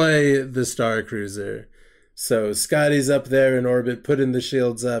 destroy the Star Cruiser. So Scotty's up there in orbit, putting the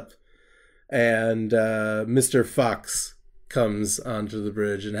shields up, and Mr. Fox comes onto the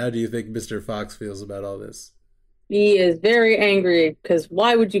bridge. And how do you think Mr. Fox feels about all this? He is very angry, because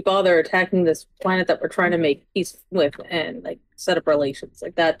why would you bother attacking this planet that we're trying to make peace with and like set up relations?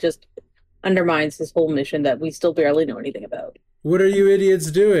 Like that just undermines his whole mission that we still barely know anything about. What are you idiots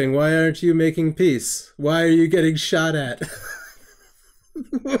doing? Why aren't you making peace? Why are you getting shot at?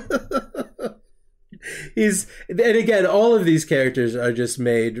 And again, all of these characters are just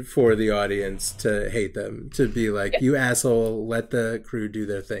made for the audience to hate them, to be like, you asshole, let the crew do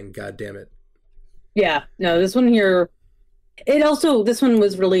their thing, god damn it. Yeah, no, this one here, this one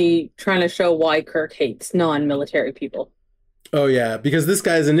was really trying to show why Kirk hates non-military people. Oh yeah, because this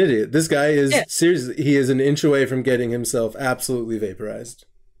guy's an idiot. This guy is seriously, he is an inch away from getting himself absolutely vaporized.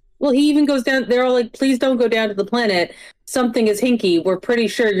 Well, he even goes down, they're all like, please don't go down to the planet. Something is hinky. We're pretty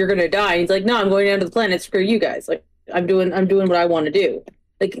sure you're going to die. And he's like, no, I'm going down to the planet. Screw you guys. Like, I'm doing what I want to do.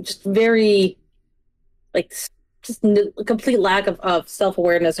 Like, just very, like, just a complete lack of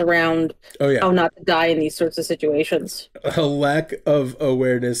self-awareness around how not to die in these sorts of situations. A lack of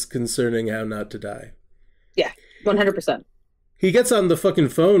awareness concerning how not to die. Yeah, 100%. He gets on the fucking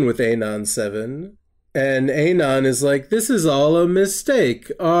phone with Anon 7. And Anon is like, this is all a mistake.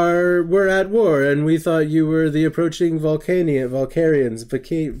 We're at war, and we thought you were the approaching Vulcarians,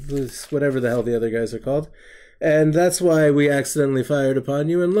 whatever the hell the other guys are called. And that's why we accidentally fired upon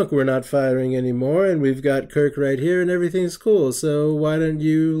you. And look, we're not firing anymore, and we've got Kirk right here, and everything's cool. So why don't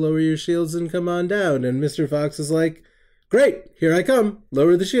you lower your shields and come on down? And Mr. Fox is like, great, here I come.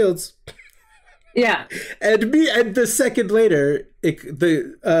 Lower the shields. Yeah. And the second later,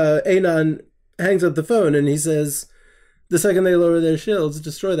 Anon hangs up the phone and he says, the second they lower their shields,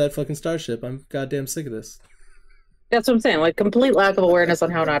 destroy that fucking starship. I'm goddamn sick of this. That's what I'm saying. Like, complete lack of awareness on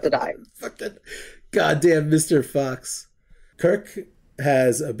how not to die. Fucking goddamn Mr. Fox. Kirk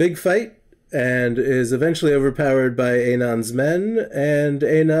has a big fight and is eventually overpowered by Anon's men, and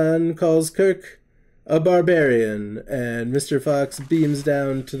Anon calls Kirk a barbarian, and Mr. Fox beams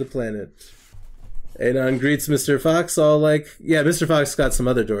down to the planet. Anon greets Mr. Fox all like, yeah, Mr. Fox got some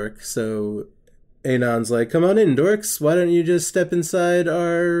other dork, so Anon's like, come on in, dorks. Why don't you just step inside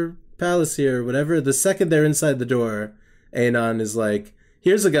our palace here or whatever? The second they're inside the door, Anon is like,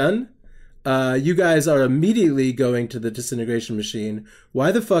 here's a gun. You guys are immediately going to the disintegration machine.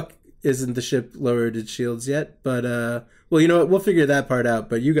 Why the fuck isn't the ship lowered its shields yet? But, well, you know what? We'll figure that part out.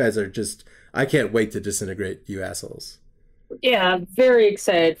 But you guys are just, I can't wait to disintegrate you assholes. Yeah, I'm very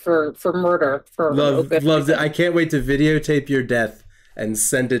excited for murder. Loved it. I can't wait to videotape your death and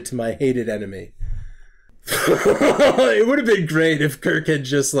send it to my hated enemy. It would have been great if Kirk had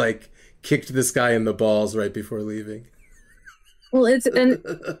just like kicked this guy in the balls right before leaving. Well,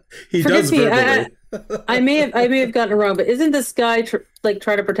 he does verbally. I may have gotten it wrong, but isn't this guy trying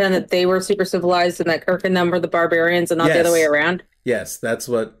to pretend that they were super civilized and that Kirk and them were the barbarians and not the other way around? Yes, that's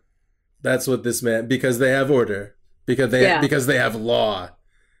what this man, because they have order, because they have law,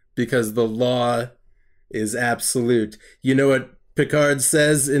 because the law is absolute. You know what Picard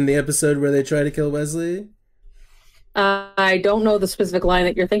says in the episode where they try to kill Wesley? I don't know the specific line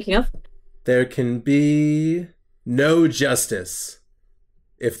that you're thinking of. There can be no justice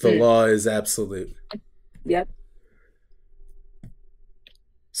if the law is absolute. Yep.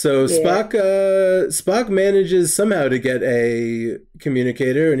 So Spock manages somehow to get a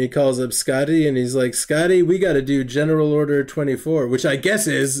communicator, and he calls up Scotty, and he's like, Scotty, we got to do General Order 24, which I guess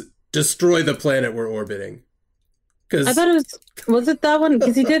is destroy the planet we're orbiting. I thought it was it that one?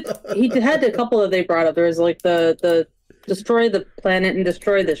 Because he had a couple that they brought up. There was like the destroy the planet and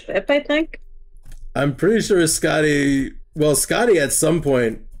destroy the ship, I think. I'm pretty sure Scotty at some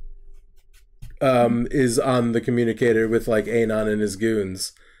point is on the communicator with like Anon and his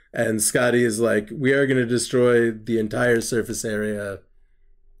goons. And Scotty is like, we are going to destroy the entire surface area,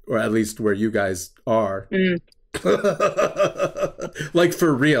 or at least where you guys are. Like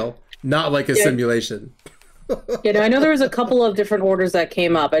for real, not like a simulation. You know, I know there was a couple of different orders that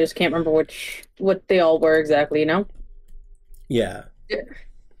came up. I just can't remember what they all were exactly, you know? Yeah.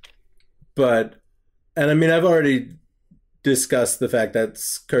 But, and I mean, I've already discussed the fact that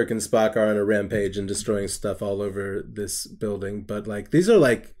Kirk and Spock are on a rampage and destroying stuff all over this building. But like, these are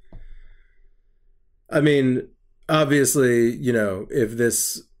like, I mean, obviously, you know, if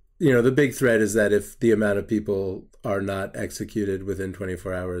this, you know, the big threat is that if the amount of people are not executed within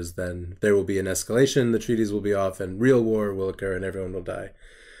 24 hours, then there will be an escalation, the treaties will be off, and real war will occur and everyone will die.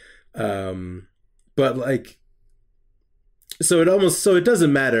 But like, so it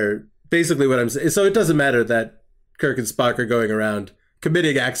doesn't matter, basically what I'm saying, so it doesn't matter that Kirk and Spock are going around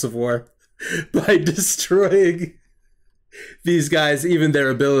committing acts of war by destroying these guys, even their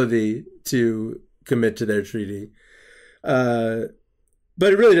ability to commit to their treaty.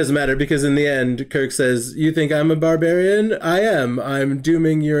 But it really doesn't matter, because in the end, Kirk says, you think I'm a barbarian? I am. I'm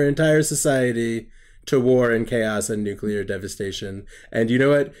dooming your entire society to war and chaos and nuclear devastation. And you know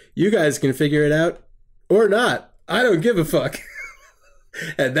what? You guys can figure it out or not. I don't give a fuck.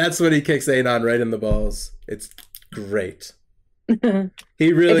 And that's when he kicks Anon right in the balls. It's great.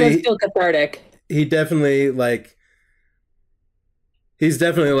 He really... It does feel cathartic. He definitely, like... He's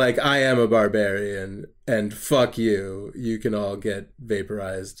definitely like, I am a barbarian, and fuck you. You can all get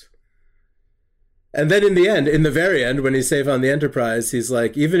vaporized. And then in the end, in the very end, when he's safe on the Enterprise, he's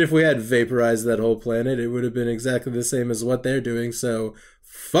like, even if we had vaporized that whole planet, it would have been exactly the same as what they're doing, so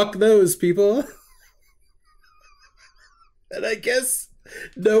fuck those people. And I guess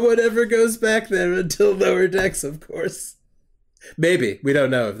no one ever goes back there until Lower Decks, of course. Maybe. We don't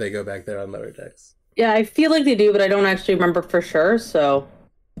know if they go back there on Lower Decks. Yeah, I feel like they do, but I don't actually remember for sure, so...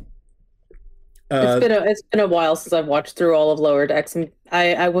 It's been a while since I've watched through all of Lower Decks, and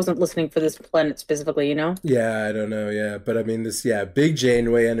I wasn't listening for this planet specifically, you know? Yeah, I don't know, yeah. But I mean, big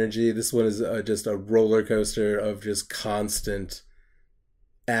Janeway energy. This one is just a roller coaster of just constant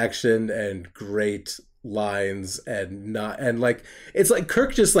action and great lines, and like, it's like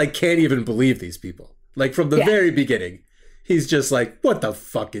Kirk just like can't even believe these people. Like from the very beginning. He's just like, what the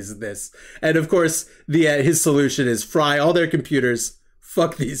fuck is this? And of course, his solution is fry all their computers.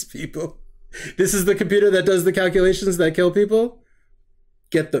 Fuck these people. This is the computer that does the calculations that kill people.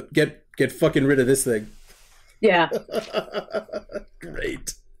 Get fucking rid of this thing. Yeah.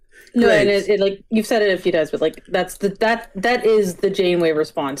 Great. No, and it like you've said it a few times, but like that is the Janeway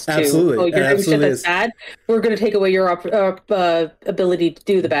response to. Absolutely. Oh, you're doing shit that's bad. We're going to take away your ability to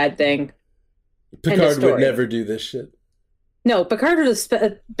do the bad thing. Picard would never do this shit. No, Picard would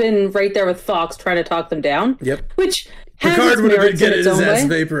have been right there with Fox trying to talk them down. Yep. Which Picard would have been getting his ass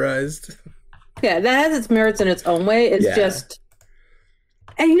vaporized. Yeah, that has its merits in its own way. It's just...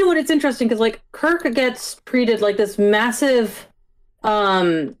 And you know what? It's interesting because, like, Kirk gets treated like this massive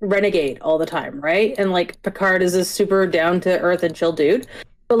renegade all the time, right? And, like, Picard is this super down-to-earth and chill dude.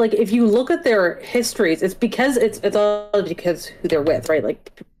 But, like, if you look at their histories, it's because it's all because who they're with, right?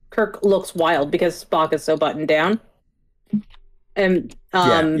 Like, Kirk looks wild because Spock is so buttoned down. And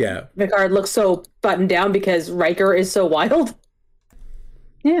Picard looks so buttoned down because Riker is so wild.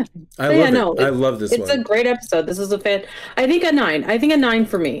 Yeah, I love this one. It's a great episode. This is a fan. I think a 9. I think a 9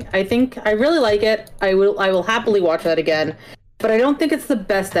 for me. I think I really like it. I will happily watch that again. But I don't think it's the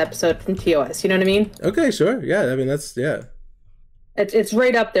best episode from TOS. You know what I mean? Okay, sure. Yeah, I mean It's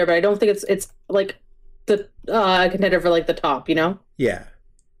right up there, but I don't think it's like the contender for like the top. You know? Yeah.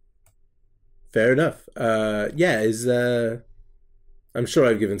 Fair enough. I'm sure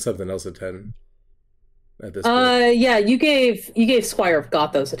I've given something else a 10 at this point. Yeah, you gave Squire of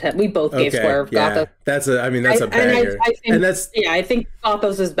Gothos a 10. We both gave Squire of Gothos. That's a banger. I think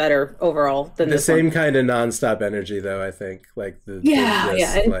Gothos is better overall than the this same one. kind of nonstop energy, though. I think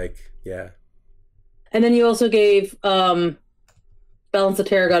And then you also gave Balance of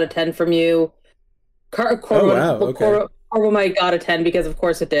Terror got a 10 from you. Corbomite got a 10 because of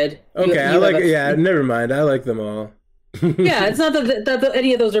course it did. Okay, never mind. I like them all. Yeah, it's not that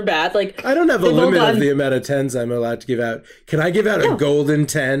any of those are bad. Like, I don't have a limit of the amount of 10s I'm allowed to give out. Can I give out a golden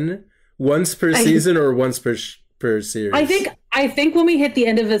 10 once per season or once per series? I think when we hit the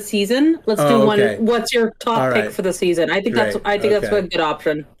end of a season, let's do one. What's your top pick for the season? I think that's a good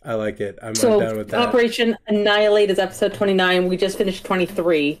option. I like it. I'm down with that. Operation Annihilate is episode 29. We just finished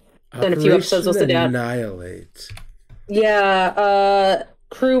 23. Then a few episodes will sit down. Annihilate. Yeah,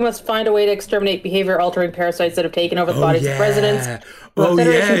 crew must find a way to exterminate behavior-altering parasites that have taken over the bodies of presidents. Oh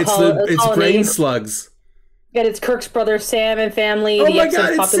yeah, it's brain colony. slugs. And it's Kirk's brother Sam and family. Oh the my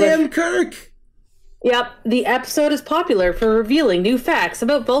god, it's Sam Kirk! Yep, the episode is popular for revealing new facts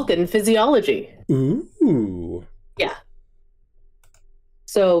about Vulcan physiology. Ooh. Yeah.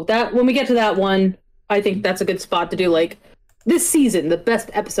 So that when we get to that one, I think that's a good spot to do like this season, the best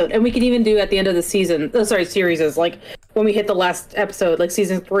episode. And we can even do at the end of the season, series is like when we hit the last episode, like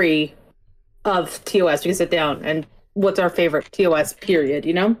season 3 of TOS, we can sit down and what's our favorite TOS period,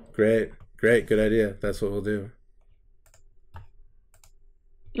 you know? Great. Good idea. That's what we'll do.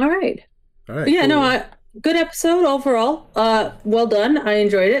 All right. Yeah, cool. no, good episode overall. Well done. I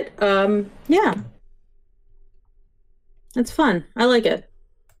enjoyed it. Yeah. It's fun. I like it.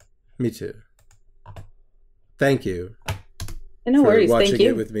 Me too. Thank you. No worries. For watching Thank you.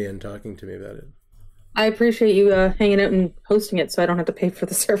 it with me and talking to me about it. I appreciate you hanging out and hosting it so I don't have to pay for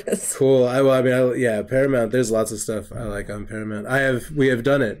the service. Cool. Yeah, Paramount. There's lots of stuff I like on Paramount. We have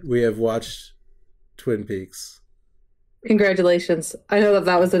done it. We have watched Twin Peaks. Congratulations. I know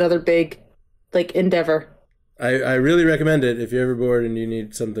that was another big, endeavor. I really recommend it if you're ever bored and you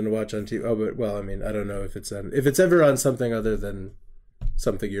need something to watch on TV. Oh, but well, I mean, I don't know if it's ever on something other than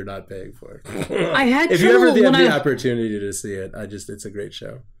something you're not paying for. I had if you ever have the opportunity to see it, it's a great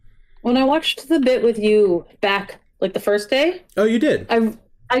show. When I watched the bit with you back, the first day. Oh, you did?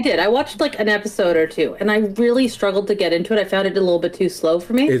 I did. I watched an episode or two, and I really struggled to get into it. I found it a little bit too slow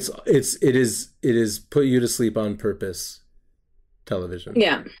for me. It is put you to sleep on purpose television.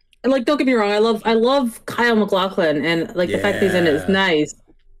 Yeah. And don't get me wrong, I love Kyle MacLachlan, and the fact he's in it is nice.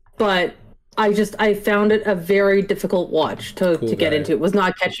 But I found it a very difficult watch to get into. It was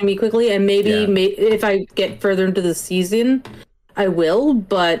not catching me quickly, and maybe if I get further into the season, I will,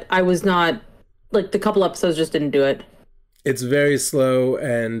 but I was not, the couple episodes just didn't do it. It's very slow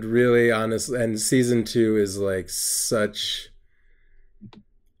and really honest, and season 2 is such...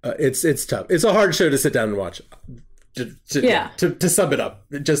 it's tough. It's a hard show to sit down and watch. To sum it up,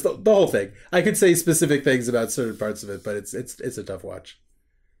 just the whole thing. I could say specific things about certain parts of it, but it's a tough watch.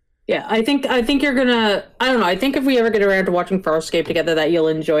 Yeah, I think you're gonna. I don't know. I think if we ever get around to watching Farscape together, that you'll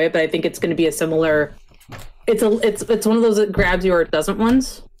enjoy it. But I think it's going to be a similar. It's one of those that grabs you or it doesn't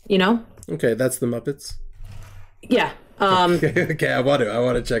ones. You know. Okay, that's the Muppets. Yeah. Okay, I want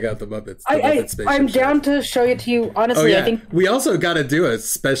to check out the Muppets. I'm down to show it to you. Honestly, I think we also got to do a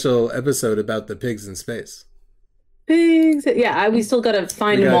special episode about the pigs in space. Pigs. Yeah, we still got to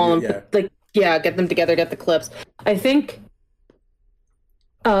find them all and get them together, get the clips. I think.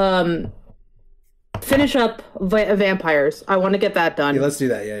 Finish up vampires. I want to get that done. Yeah, let's do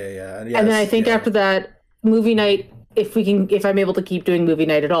that. Yeah. And then I think after that, movie night. If I'm able to keep doing movie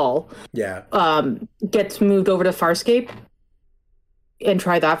night at all, gets moved over to Farscape and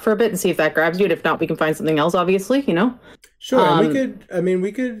try that for a bit and see if that grabs you. And if not, we can find something else. Obviously, you know. Sure, and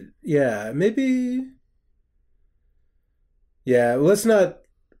we could. Yeah, maybe. Yeah, let's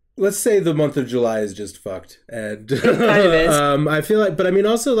say the month of July is just fucked, and it kind of is. I feel like, but I mean,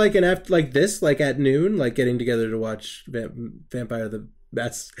 also at noon, getting together to watch Vampire the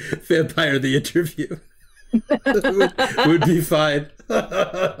Interview would be fine.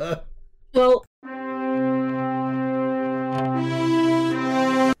 Well.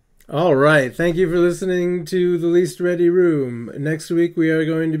 All right. Thank you for listening to The Least Ready Room. Next week, we are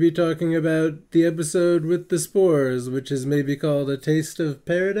going to be talking about the episode with the spores, which is maybe called A Taste of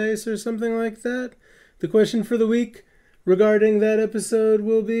Paradise or something like that. The question for the week regarding that episode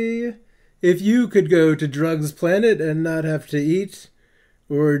will be, if you could go to Drugs Planet and not have to eat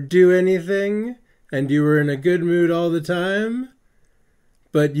or do anything, and you were in a good mood all the time,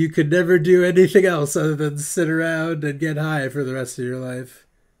 but you could never do anything else other than sit around and get high for the rest of your life,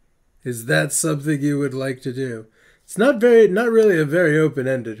 is that something you would like to do? It's not really a very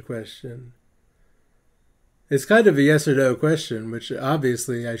open-ended question. It's kind of a yes or no question, which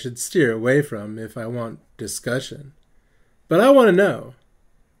obviously I should steer away from if I want discussion. But I want to know.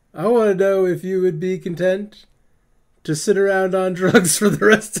 I want to know if you would be content to sit around on drugs for the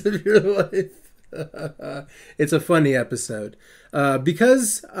rest of your life. It's a funny episode.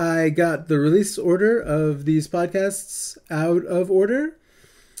 Because I got the release order of these podcasts out of order,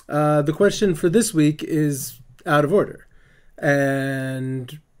 the question for this week is out of order.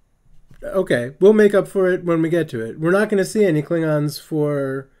 And okay, we'll make up for it when we get to it. We're not going to see any Klingons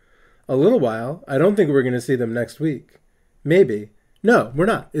for a little while. I don't think we're going to see them next week. Maybe. No, we're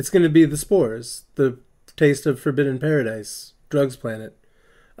not. It's going to be the spores, the Taste of Forbidden Paradise, Drugs Planet.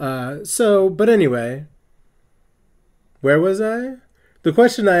 But anyway, where was I? The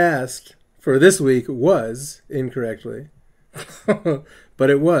question I asked for this week was, incorrectly, but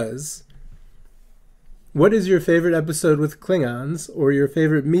it was, what is your favorite episode with Klingons, or your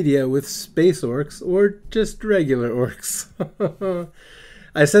favorite media with space orcs, or just regular orcs?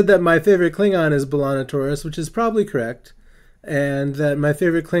 I said that my favorite Klingon is B'Elanna Torres, which is probably correct, and that my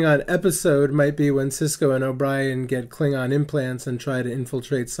favorite Klingon episode might be when Sisko and O'Brien get Klingon implants and try to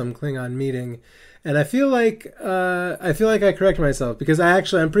infiltrate some Klingon meeting. And I feel like I correct myself, because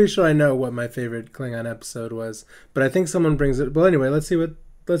I'm pretty sure I know what my favorite Klingon episode was, but I think someone brings it. Well, anyway, let's see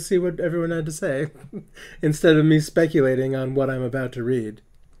what everyone had to say instead of me speculating on what I'm about to read.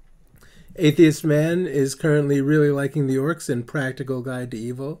 Atheist Man is currently really liking the orcs in Practical Guide to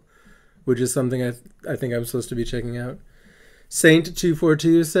Evil, which is something I think I'm supposed to be checking out.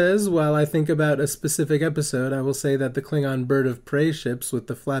 Saint242 says, while I think about a specific episode, I will say that the Klingon bird of prey ships with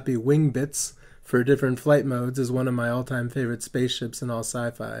the flappy wing bits for different flight modes is one of my all-time favorite spaceships in all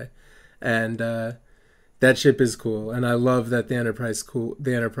sci-fi. And that ship is cool, and I love that the Enterprise crew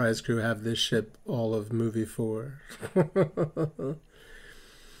have this ship all of movie 4.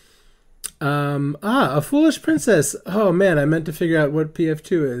 A Foolish Princess. Oh man, I meant to figure out what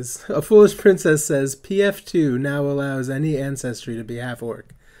PF2 is. A Foolish Princess says, PF2 now allows any ancestry to be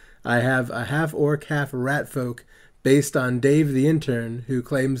half-orc. I have a half-orc, half-rat folk based on Dave the Intern, who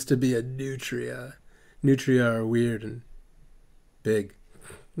claims to be a nutria. Nutria are weird and big.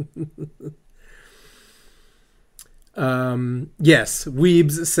 Yes,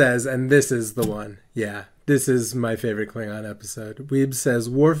 Weebs says, and this is the one. Yeah, this is my favorite Klingon episode. Weebs says,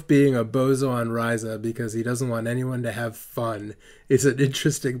 Worf being a bozo on Ryza because he doesn't want anyone to have fun is an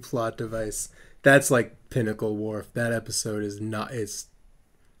interesting plot device. That's like pinnacle Worf. That episode is not, it's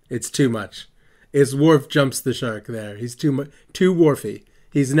too much. It's Worf jumps the shark there. He's too Worfy.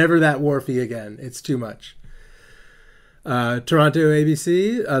 He's never that Worfy again. It's too much. Toronto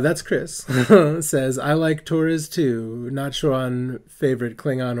ABC, that's Chris, says, I like Torres too. Not sure on favorite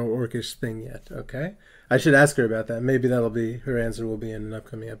Klingon or Orcish thing yet. Okay. I should ask her about that. Maybe her answer will be in an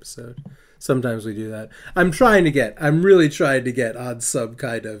upcoming episode. Sometimes we do that. I'm really trying to get on some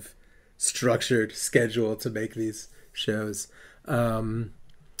kind of structured schedule to make these shows.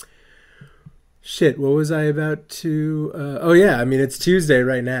 Shit, what was I about to... oh yeah, I mean, it's Tuesday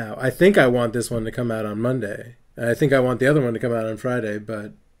right now. I think I want this one to come out on Monday. I think I want the other one to come out on Friday,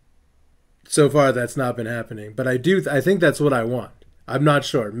 but so far that's not been happening. But I think that's what I want. I'm not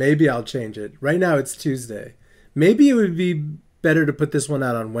sure. Maybe I'll change it. Right now it's Tuesday. Maybe it would be better to put this one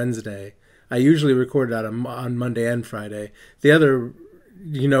out on Wednesday. I usually record it out on Monday and Friday. The other,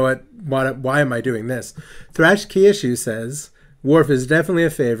 you know what? Why am I doing this? Thrash Kieshu says, Worf is definitely a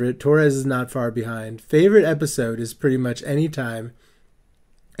favorite. Torres is not far behind. Favorite episode is pretty much any time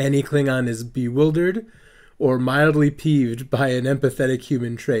any Klingon is bewildered or mildly peeved by an empathetic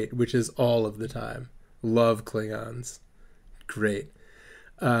human trait, which is all of the time. Love Klingons. Great.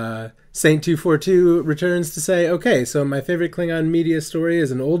 Saint242 returns to say, okay, so my favorite Klingon media story is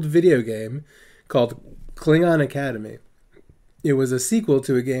an old video game called Klingon Academy. It was a sequel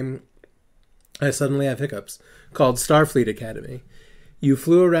to a game, I suddenly have hiccups, called Starfleet Academy. You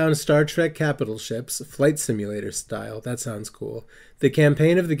flew around Star Trek capital ships, flight simulator style. That sounds cool. The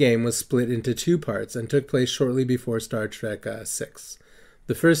campaign of the game was split into 2 parts and took place shortly before Star Trek 6.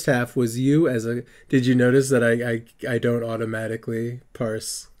 The first half was you as a... Did you notice that I don't automatically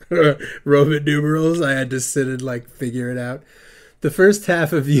parse Roman numerals? I had to sit and figure it out. The first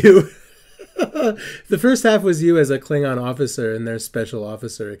half of you... The first half was you as a Klingon officer in their Special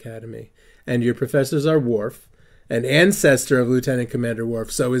Officer Academy. And your professors are Worf, an ancestor of Lieutenant Commander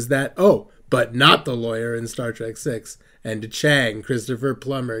Worf. So is that... Oh, but not the lawyer in Star Trek 6. And Chang, Christopher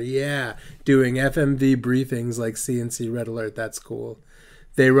Plummer. Yeah, doing FMV briefings like CNC Red Alert. That's cool.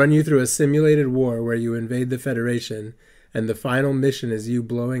 They run you through a simulated war where you invade the Federation, and the final mission is you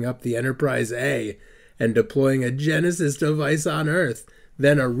blowing up the Enterprise A and deploying a Genesis device on Earth.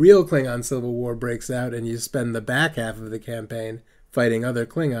 Then a real Klingon civil war breaks out, and you spend the back half of the campaign fighting other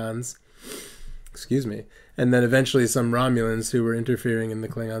Klingons. Excuse me. And then eventually some Romulans who were interfering in the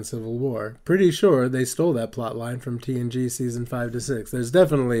Klingon Civil War. Pretty sure they stole that plot line from TNG season 5 to 6. It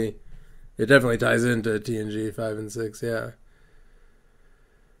definitely ties into TNG 5 and 6, yeah.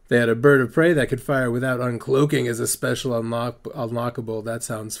 They had a bird of prey that could fire without uncloaking as a special unlockable. That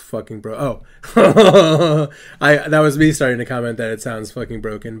sounds fucking bro. Oh, that was me starting to comment that it sounds fucking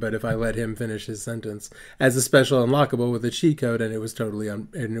broken. But if I let him finish his sentence, as a special unlockable with a cheat code, and it was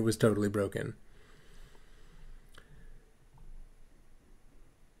totally broken.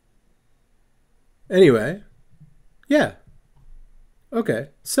 Anyway, yeah.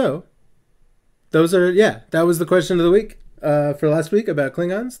 Okay, so that was the question of the week. for last week about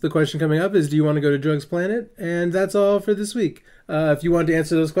Klingons. The question coming up is, do you want to go to Drugs Planet? And that's all for this week. If you want to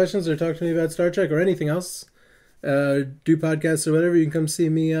answer those questions or talk to me about Star Trek or anything else, do podcasts or whatever, you can come see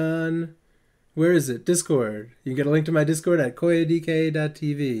me on, where is it? Discord. You can get a link to my Discord at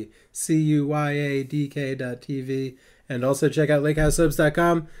koyadk.tv, CUYADK.tv, and also check out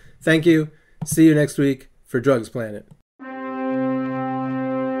lakehousesubs.com. Thank you. See you next week for Drugs Planet.